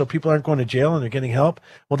drugs so people aren't going to jail and they're getting help?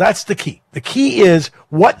 Well, that's the key. The key is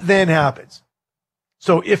what then happens.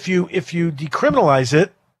 So if you decriminalize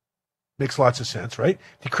it, makes lots of sense, right?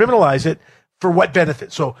 Decriminalize it. For what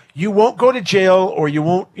benefit? So you won't go to jail, or you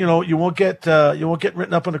won't get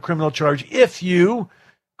written up on a criminal charge if you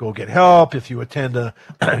go get help, if you attend a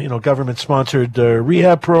government-sponsored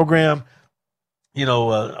rehab program,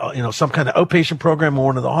 some kind of outpatient program in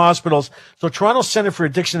one of the hospitals. So Toronto Center for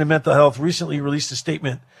Addiction and Mental Health recently released a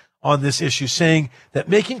statement on this issue, saying that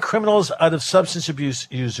making criminals out of substance abuse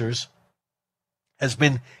users has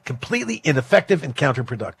been completely ineffective and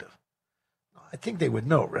counterproductive. I think they would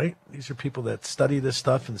know, right? These are people that study this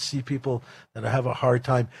stuff and see people that have a hard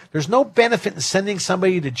time. There's no benefit in sending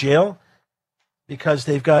somebody to jail because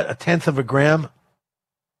they've got 1/10 of a gram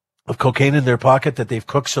of cocaine in their pocket that they've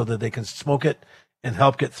cooked so that they can smoke it and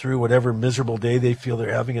help get through whatever miserable day they feel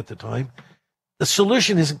they're having at the time. The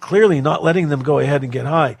solution isn't clearly not letting them go ahead and get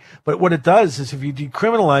high. But what it does is if you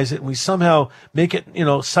decriminalize it and we somehow make it,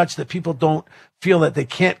 such that people don't feel that they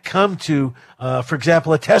can't come to, for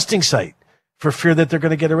example, a testing site, for fear that they're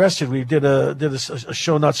going to get arrested. We did a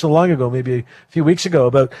show not so long ago, maybe a few weeks ago,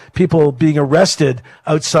 about people being arrested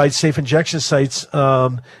outside safe injection sites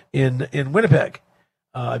in Winnipeg,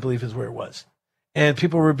 I believe is where it was. And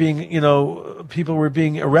people were being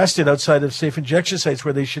arrested outside of safe injection sites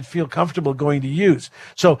where they should feel comfortable going to use.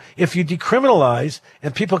 So if you decriminalize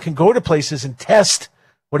and people can go to places and test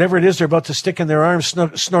whatever it is they're about to stick in their arms,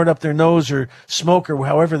 snort up their nose, or smoke, or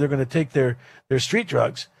however they're going to take their street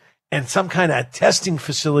drugs, and some kind of testing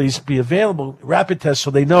facilities be available, rapid tests, so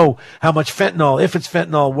they know how much fentanyl, if it's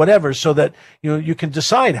fentanyl, whatever, so that you can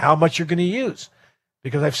decide how much you're going to use.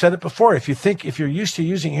 Because I've said it before, if you're used to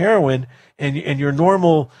using heroin and your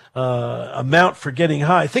normal amount for getting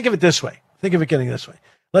high, think of it this way. Think of it getting this way.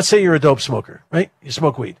 Let's say you're a dope smoker, right? You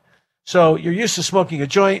smoke weed. So you're used to smoking a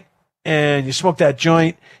joint, and you smoke that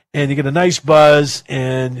joint, and you get a nice buzz,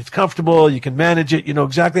 and it's comfortable. You can manage it. You know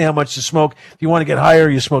exactly how much to smoke. If you want to get higher,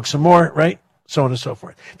 you smoke some more, right? So on and so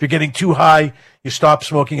forth. If you're getting too high, you stop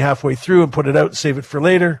smoking halfway through and put it out and save it for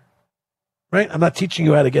later, right? I'm not teaching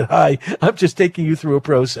you how to get high. I'm just taking you through a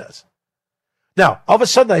process. Now, all of a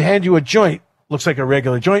sudden, I hand you a joint. Looks like a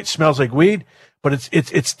regular joint, smells like weed, but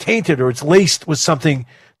it's tainted or it's laced with something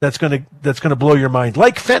that's gonna blow your mind,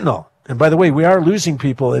 like fentanyl. And by the way, we are losing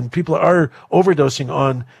people, and people are overdosing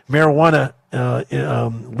on marijuana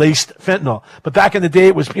laced fentanyl. But back in the day,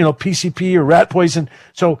 it was PCP or rat poison.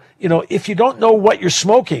 So if you don't know what you're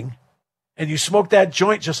smoking, and you smoke that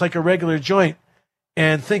joint just like a regular joint,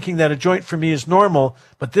 and thinking that a joint for me is normal,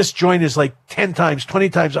 but this joint is like 10 times, 20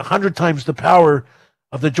 times, 100 times the power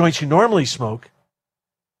of the joints you normally smoke,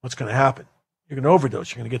 what's going to happen? You're going to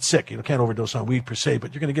overdose. You're going to get sick. You can't overdose on weed per se,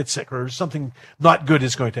 but you're going to get sick, or something not good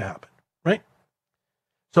is going to happen, right?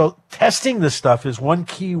 So testing this stuff is one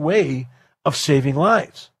key way of saving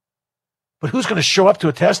lives. But who's going to show up to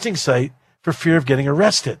a testing site for fear of getting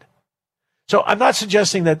arrested? So I'm not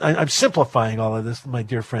suggesting that I'm simplifying all of this, my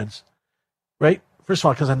dear friends, right? First of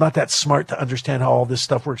all, because I'm not that smart to understand how all this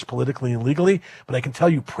stuff works politically and legally, but I can tell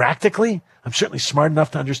you practically, I'm certainly smart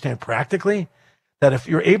enough to understand practically that if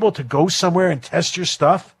you're able to go somewhere and test your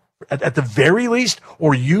stuff, at the very least,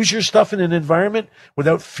 or use your stuff in an environment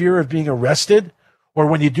without fear of being arrested, or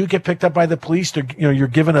when you do get picked up by the police, you're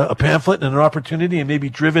given a pamphlet and an opportunity and maybe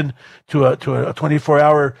driven to a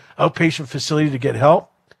 24-hour outpatient facility to get help.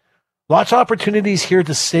 Lots of opportunities here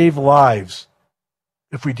to save lives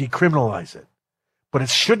if we decriminalize it. But it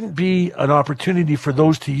shouldn't be an opportunity for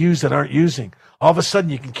those to use that aren't using. All of a sudden,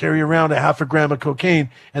 you can carry around a half a gram of cocaine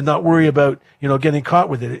and not worry about, getting caught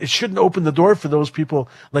with it. It shouldn't open the door for those people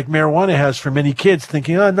like marijuana has for many kids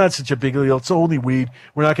thinking, not such a big deal. It's only weed.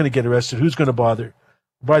 We're not going to get arrested. Who's going to bother?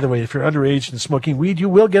 By the way, if you're underage and smoking weed, you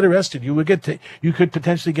will get arrested. You could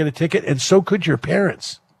potentially get a ticket, and so could your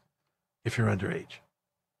parents if you're underage.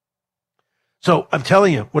 So I'm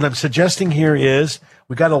telling you, what I'm suggesting here is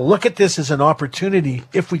we got to look at this as an opportunity,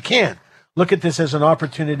 if we can, look at this as an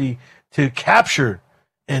opportunity to capture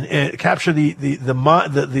and capture the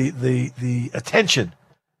attention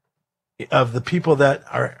of the people that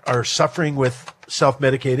are suffering with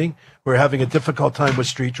self-medicating, who are having a difficult time with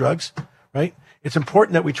street drugs, right? It's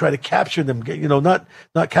important that we try to capture them,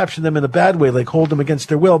 not capture them in a bad way, like hold them against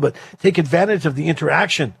their will, but take advantage of the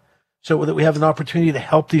interaction so that we have an opportunity to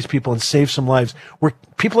help these people and save some lives.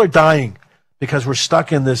 People are dying because we're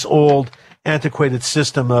stuck in this old, antiquated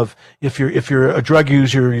system of if you're a drug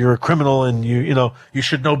user, you're a criminal, and you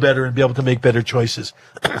should know better and be able to make better choices.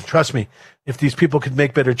 Trust me, if these people could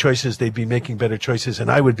make better choices, they'd be making better choices, and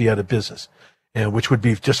I would be out of business, which would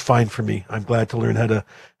be just fine for me. I'm glad to learn how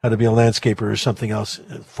to be a landscaper or something else.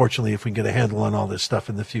 Fortunately, if we can get a handle on all this stuff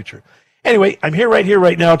in the future. Anyway, I'm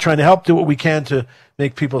right now, trying to help do what we can to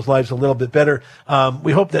make people's lives a little bit better.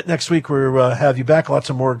 We hope that next week we'll have you back.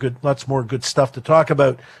 Lots more good stuff to talk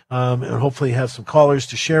about, and hopefully have some callers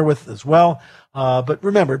to share with as well. But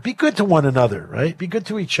remember, be good to one another, right? Be good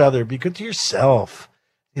to each other. Be good to yourself.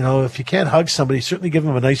 If you can't hug somebody, certainly give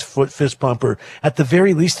them a nice fist bump, or at the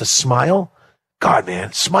very least a smile. God,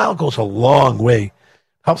 man, smile goes a long way.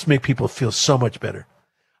 Helps make people feel so much better.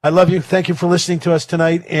 I love you. Thank you for listening to us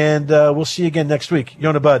tonight, and we'll see you again next week.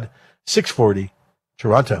 Yonah Budd, 640,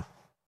 Toronto.